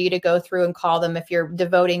 2 for you to go through and call them. If you're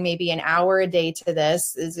devoting maybe an hour a day to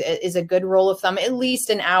this is a good rule of thumb, at least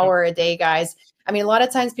an hour a day, guys. I mean, a lot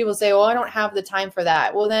of times people say, well, I don't have the time for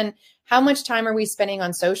that. Well, then how much time are we spending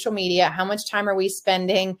on social media? How much time are we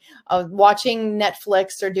spending watching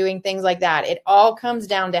Netflix or doing things like that? It all comes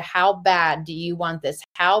down to how bad do you want this?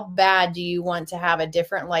 How bad do you want to have a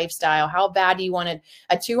different lifestyle? How bad do you want it?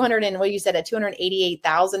 A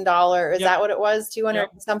 $288,000? Is that what it was? 200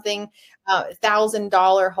 something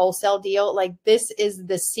 $1,000 wholesale deal. Like, this is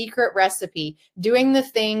the secret recipe. Doing the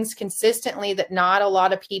things consistently that not a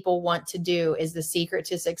lot of people want to do is the secret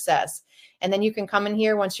to success. And then you can come in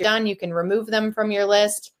here. Once you're done, you can remove them from your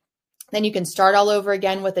list. Then you can start all over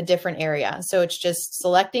again with a different area. So it's just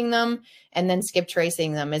selecting them and then skip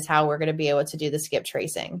tracing them is how we're going to be able to do the skip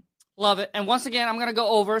tracing. Love it. And once again, I'm going to go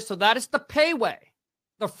over. So that is the pay way.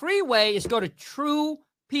 The free way is go to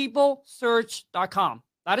truepeoplesearch.com.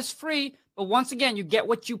 That is free. But once again, you get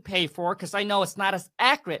what you pay for, because I know it's not as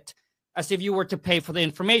accurate as if you were to pay for the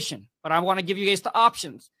information. But I want to give you guys the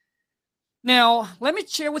options. Now, let me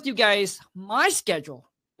share with you guys my schedule.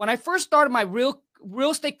 When I first started my real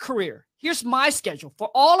estate career, here's my schedule. For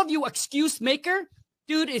all of you excuse maker,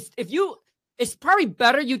 dude, it's probably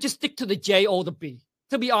better you just stick to the J O the B,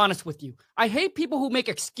 to be honest with you. I hate people who make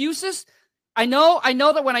excuses. I know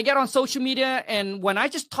that when I get on social media and when I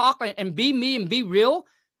just talk and be me and be real,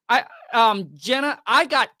 Jenna, I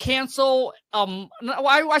got canceled. I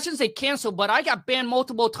shouldn't say canceled, but I got banned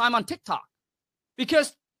multiple times on TikTok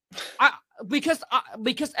because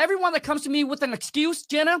everyone that comes to me with an excuse,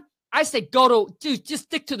 Jenna, I say, just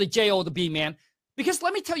stick to the J O the B, man. Because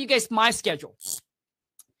let me tell you guys my schedule.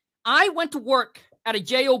 I went to work at a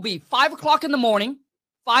job 5 o'clock in the morning,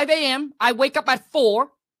 5 a.m. I wake up at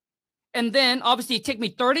 4. And then obviously it takes me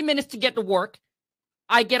 30 minutes to get to work.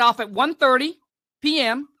 I get off at 1:30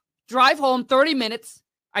 p.m., drive home 30 minutes.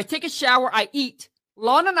 I take a shower, I eat.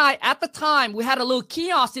 Lon and I, at the time, we had a little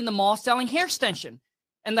kiosk in the mall selling hair extension.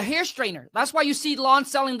 and the hair straightener. That's why you see Lon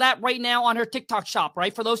selling that right now on her TikTok shop,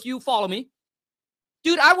 right? For those of you who follow me.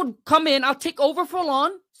 Dude, I would come in, I'll take over for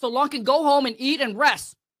Lon, so Lon can go home and eat and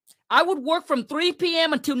rest. I would work from 3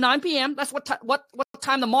 p.m. until 9 p.m. That's what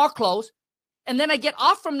time the mall closed. And then I get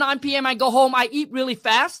off from 9 p.m. I go home, I eat really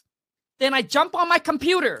fast. Then I jump on my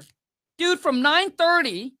computer. Dude, from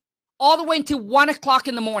 9:30 all the way until 1 o'clock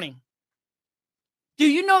in the morning. Do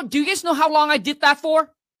you guys know how long I did that for?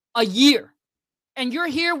 A year. And you're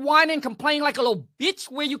here whining, complaining like a little bitch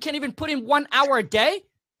where you can't even put in 1 hour a day?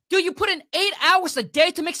 Dude, you put in 8 hours a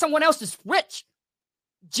day to make someone else rich.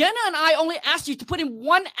 Jenna and I only asked you to put in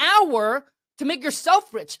 1 hour to make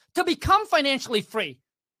yourself rich, to become financially free.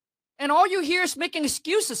 And all you hear is making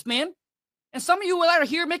excuses, man. And some of you that are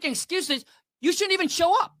here making excuses, you shouldn't even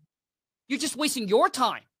show up. You're just wasting your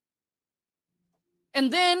time.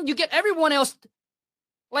 And then you get everyone else,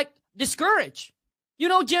 like, discouraged. You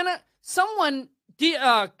know, Jenna, someone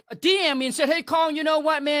DM me and said, hey, Khang, you know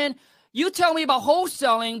what, man? You tell me about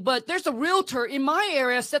wholesaling, but there's a realtor in my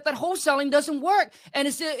area said that wholesaling doesn't work and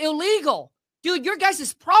it's illegal. Dude, your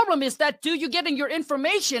guys' problem is that, dude, you're getting your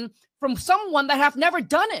information from someone that have never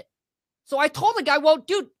done it. So I told the guy, well,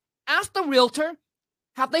 dude, ask the realtor,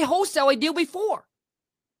 have they wholesale a deal before?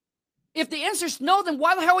 If the answer is no, then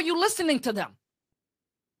why the hell are you listening to them?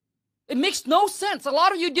 It makes no sense. A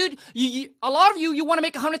lot of you, dude, you want to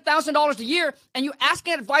make $100,000 a year and you're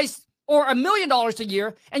asking advice, or $1 million a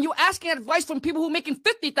year, and you're asking advice from people who are making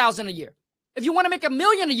 $50,000 a year. If you want to make $1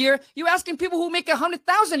 million a year, you're asking people who make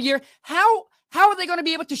 $100,000 a year. How are they going to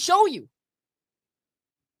be able to show you?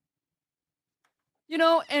 You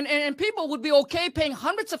know, and people would be okay paying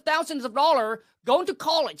hundreds of thousands of dollars, going to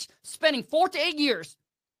college, spending 4 to 8 years,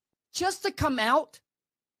 just to come out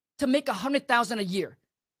to make $100,000 a year.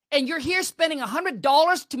 And you're here spending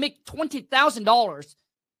 $100 to make $20,000.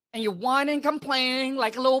 And you're whining and complaining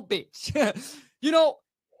like a little bitch. You know,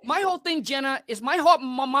 my whole thing, Jenna, is my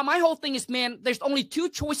whole thing is, man, there's only 2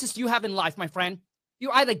 choices you have in life, my friend.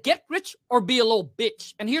 You either get rich or be a little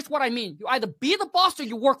bitch. And here's what I mean. You either be the boss or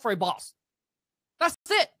you work for a boss. That's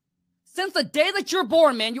it. Since the day that you're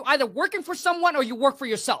born, man, you're either working for someone or you work for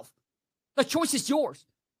yourself. The choice is yours.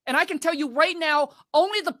 And I can tell you right now,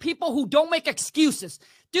 only the people who don't make excuses.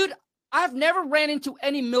 Dude, I've never ran into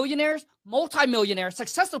any millionaires, multimillionaires,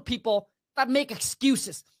 successful people that make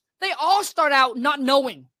excuses. They all start out not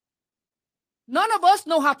knowing. None of us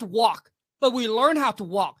know how to walk, but we learn how to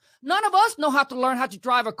walk. None of us know how to learn how to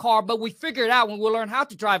drive a car, but we figure it out when we learn how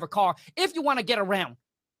to drive a car if you want to get around.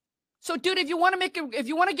 So, dude, if you want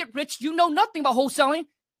to get rich, you know nothing about wholesaling.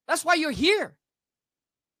 That's why you're here.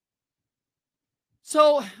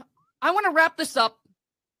 So I want to wrap this up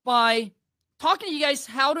by talking to you guys,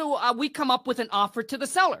 how do we come up with an offer to the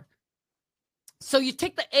seller? So you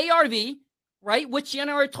take the ARV, right, which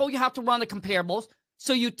Jenna already told you how to run the comparables.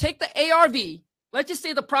 So you take the ARV, let's just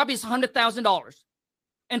say the property is $100,000.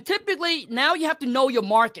 And typically now you have to know your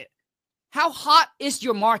market. How hot is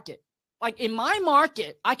your market? Like in my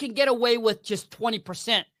market, I can get away with just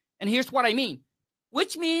 20%. And here's what I mean.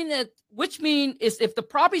 Which mean is if the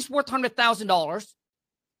property's worth $100,000,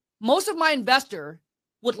 most of my investor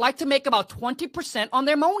would like to make about 20% on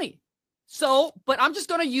their money. So, but I'm just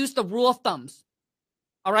going to use the rule of thumbs.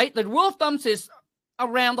 All right. The rule of thumbs is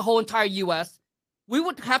around the whole entire US. We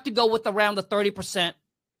would have to go with around the 30%.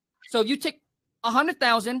 So if you take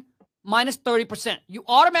 100,000 minus 30%, you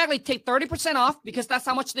automatically take 30% off because that's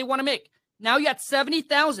how much they want to make. Now you're at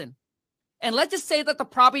 70,000. And let's just say that the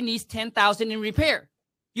property needs 10,000 in repair.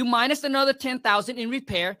 You minus another 10,000 in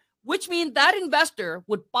repair, which means that investor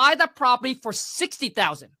would buy that property for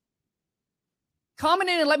 60,000. Comment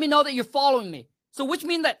in and let me know that you're following me. So which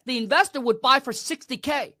means that the investor would buy for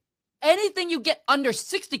 60K. Anything you get under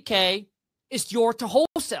 60K is yours to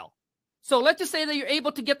wholesale. So let's just say that you're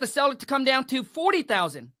able to get the seller to come down to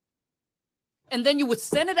 40,000. And then you would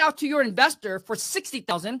send it out to your investor for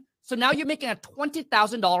 60,000. So now you're making a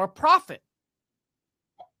 $20,000 profit.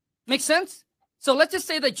 Make sense? So let's just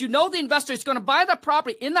say that you know the investor is going to buy that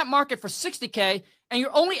property in that market for 60K, and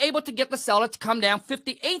you're only able to get the seller to come down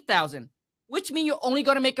 58,000, which means you're only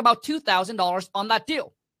going to make about $2,000 on that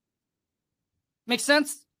deal. Make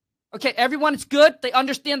sense? Okay, everyone, it's good. They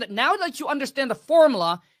understand that now that you understand the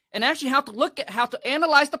formula and actually how to look at how to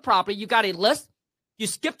analyze the property, you got a list. You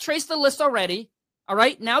skip trace the list already. All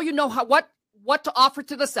right, now you know what to offer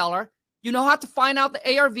to the seller. You know how to find out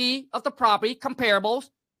the ARV of the property, comparables.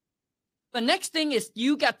 The next thing is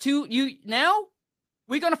now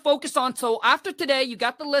we're going to focus on, so after today, you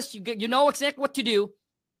got the list, you know exactly what to do.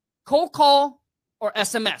 Cold call or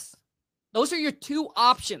SMS. Those are your 2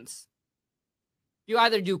 options. You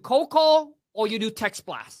either do cold call or you do text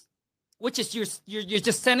blast, which is you're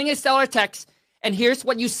just sending a seller text, and here's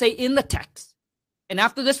what you say in the text. And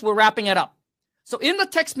after this, we're wrapping it up. So in the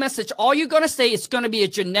text message, all you're going to say is going to be a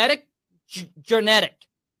genetic.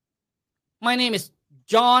 My name is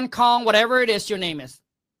John, Khang, whatever it is your name is.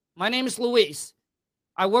 My name is Luis.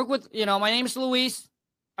 I work with, my name is Luis.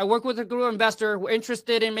 I work with a group of investor. We're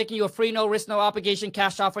interested in making you a free, no risk, no obligation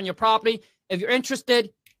cash offer on your property. If you're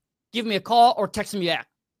interested, give me a call or text me back.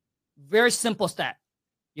 Very simple stat.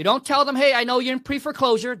 You don't tell them, hey, I know you're in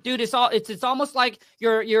pre-foreclosure. Dude, it's almost like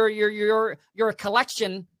you're a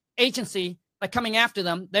collection agency like coming after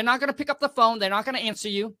them. They're not going to pick up the phone. They're not going to answer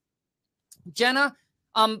you. Jenna,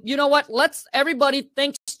 you know what?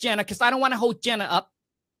 Thanks, Jenna, because I don't want to hold Jenna up.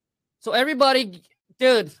 So everybody,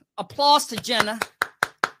 dude, applause to Jenna.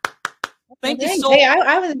 Thank you so much. Hey,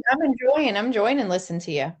 I'm enjoying and listening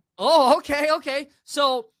to you. Oh, okay.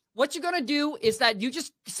 So what you're going to do is that you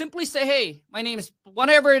just simply say, hey, my name is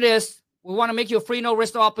whatever it is. We want to make you a free, no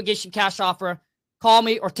risk, no obligation cash offer. Call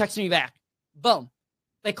me or text me back. Boom.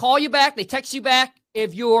 They call you back. They text you back.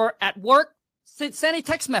 If you're at work, send a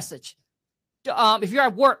text message. If you're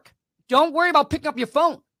at work, don't worry about picking up your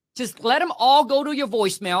phone. Just let them all go to your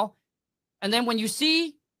voicemail. And then when you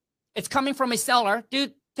see it's coming from a seller,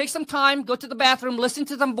 dude, take some time, go to the bathroom, listen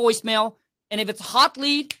to them voicemail. And if it's a hot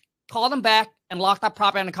lead, call them back and lock that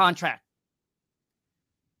property under contract.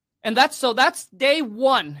 And that's day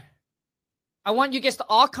one. I want you guys to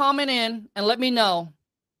all comment in and let me know.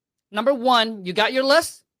 Number one, you got your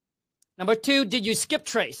list? Number two, did you skip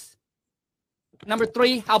trace? Number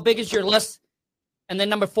three, how big is your list? And then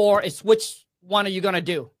number four is which one are you going to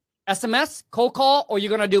do? SMS, cold call, or you're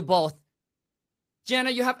going to do both?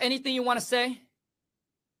 Jenna, you have anything you want to say?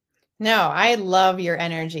 No, I love your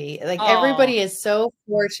energy. Like everybody is so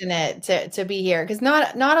fortunate to be here because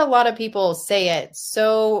not a lot of people say it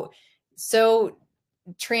so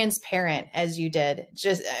transparent as you did.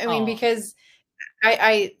 Because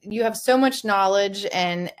you have so much knowledge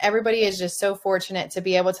and everybody is just so fortunate to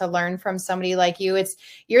be able to learn from somebody like you.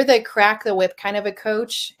 You're the crack the whip kind of a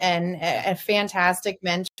coach and a fantastic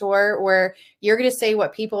mentor where you're going to say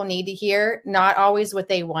what people need to hear, not always what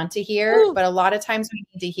they want to hear, Ooh. But a lot of times we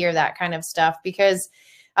need to hear that kind of stuff because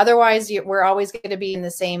otherwise we're always going to be in the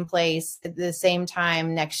same place at the same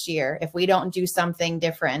time next year if we don't do something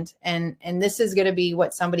different. And this is going to be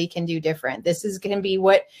what somebody can do different. This is going to be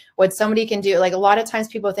what somebody can do. Like a lot of times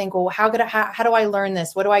people think, well, how do I learn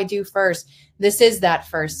this? What do I do first? This is that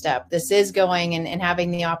first step. This is going and having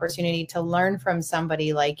the opportunity to learn from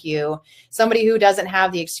somebody like you, somebody who doesn't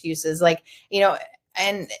have the excuses. Like,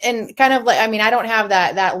 and kind of like, I don't have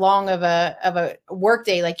that long of a work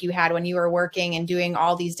day like you had when you were working and doing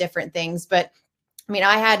all these different things. But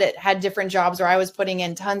I had different jobs where I was putting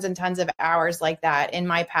in tons and tons of hours like that in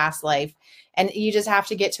my past life. And you just have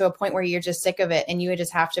to get to a point where you're just sick of it and you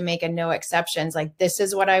just have to make a no exceptions. Like, this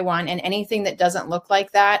is what I want. And anything that doesn't look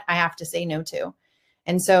like that, I have to say no to.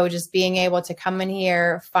 And so just being able to come in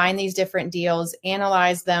here, find these different deals,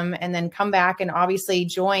 analyze them, and then come back and obviously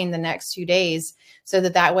join the next 2 days so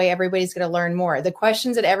that way everybody's going to learn more. The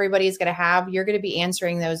questions that everybody's going to have, you're going to be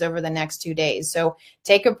answering those over the next 2 days. So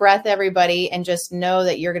take a breath, everybody, and just know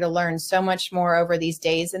that you're going to learn so much more over these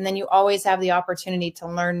days. And then you always have the opportunity to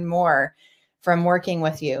learn more from working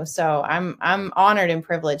with you. So I'm honored and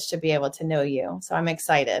privileged to be able to know you. So I'm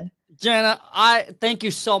excited. Jenna, I thank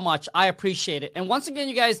you so much. I appreciate it. And once again,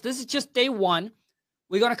 you guys, this is just day one.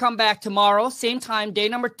 We're going to come back tomorrow, same time, day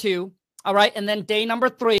number 2. All right. And then day number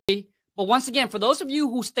 3. But once again, for those of you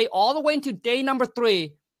who stay all the way into day number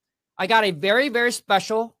 3, I got a very, very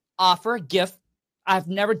special offer, gift I've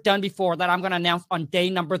never done before that I'm going to announce on day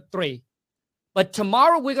number 3. But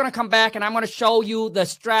tomorrow we're going to come back and I'm going to show you the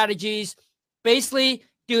strategies, basically,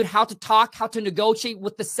 dude, how to talk, how to negotiate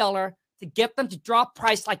with the seller, to get them to drop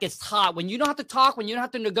price like it's hot. When you don't have to talk, when you don't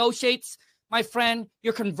have to negotiate, my friend,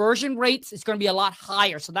 your conversion rates is going to be a lot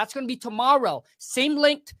higher. So that's going to be tomorrow. Same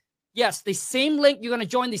link. Yes, the same link. You're going to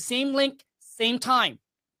join the same link, same time.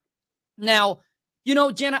 Now,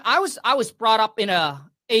 Jenna, I was brought up in a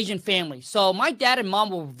Asian family. So my dad and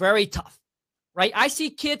mom were very tough, right? I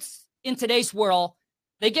see kids in today's world,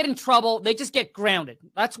 they get in trouble. They just get grounded.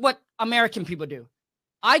 That's what American people do.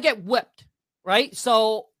 I get whipped, right?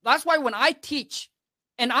 So that's why when I teach,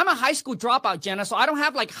 and I'm a high school dropout, Jenna, so I don't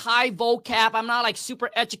have like high vocab. I'm not like super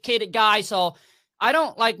educated guy. So I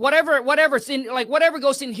don't like whatever's in, like whatever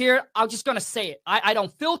goes in here, I'm just going to say it. I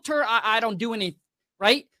don't filter. I don't do anything,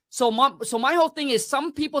 right? So my whole thing is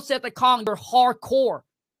some people said that Khang, you're hardcore.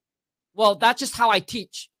 Well, that's just how I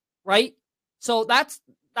teach, right? So that's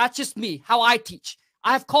just me, how I teach.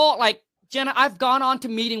 I have called like Jenna, I've gone on to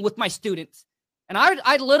meeting with my students, and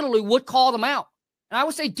I literally would call them out. And I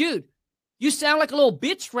would say, dude, you sound like a little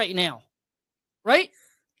bitch right now. Right?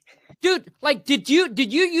 Dude, like, did you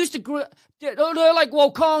used to grow? They're like,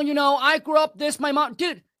 well, Khang, you know, I grew up this, my mom.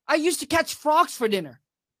 Dude, I used to catch frogs for dinner.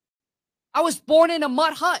 I was born in a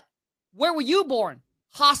mud hut. Where were you born?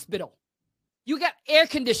 Hospital. You got air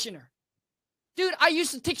conditioner. Dude, I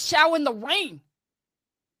used to take shower in the rain.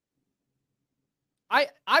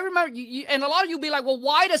 I remember, and a lot of you be like, well,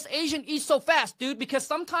 why does Asian eat so fast, dude? Because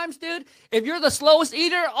sometimes, dude, if you're the slowest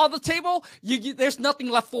eater on the table, there's nothing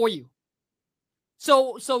left for you.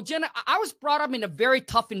 So Jenna, I was brought up in a very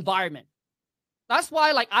tough environment. That's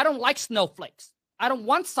why, like, I don't like snowflakes. I don't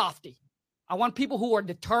want softy. I want people who are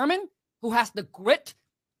determined, who has the grit,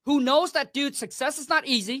 who knows that, dude, success is not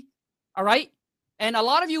easy, all right? And a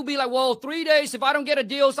lot of you will be like, well, 3 days, if I don't get a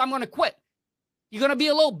deal, so I'm going to quit. You're going to be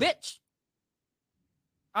a little bitch.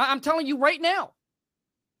 I'm telling you right now,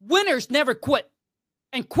 winners never quit,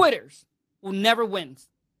 and quitters will never win.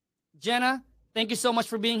 Jenna, thank you so much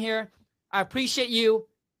for being here. I appreciate you,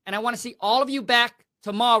 and I want to see all of you back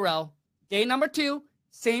tomorrow, day number 2,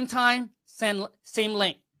 same time, same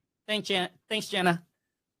link. Thanks, Jenna.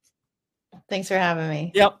 Thanks for having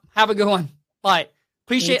me. Yep. Have a good one. Bye.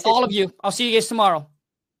 Appreciate all of you. I'll see you guys tomorrow.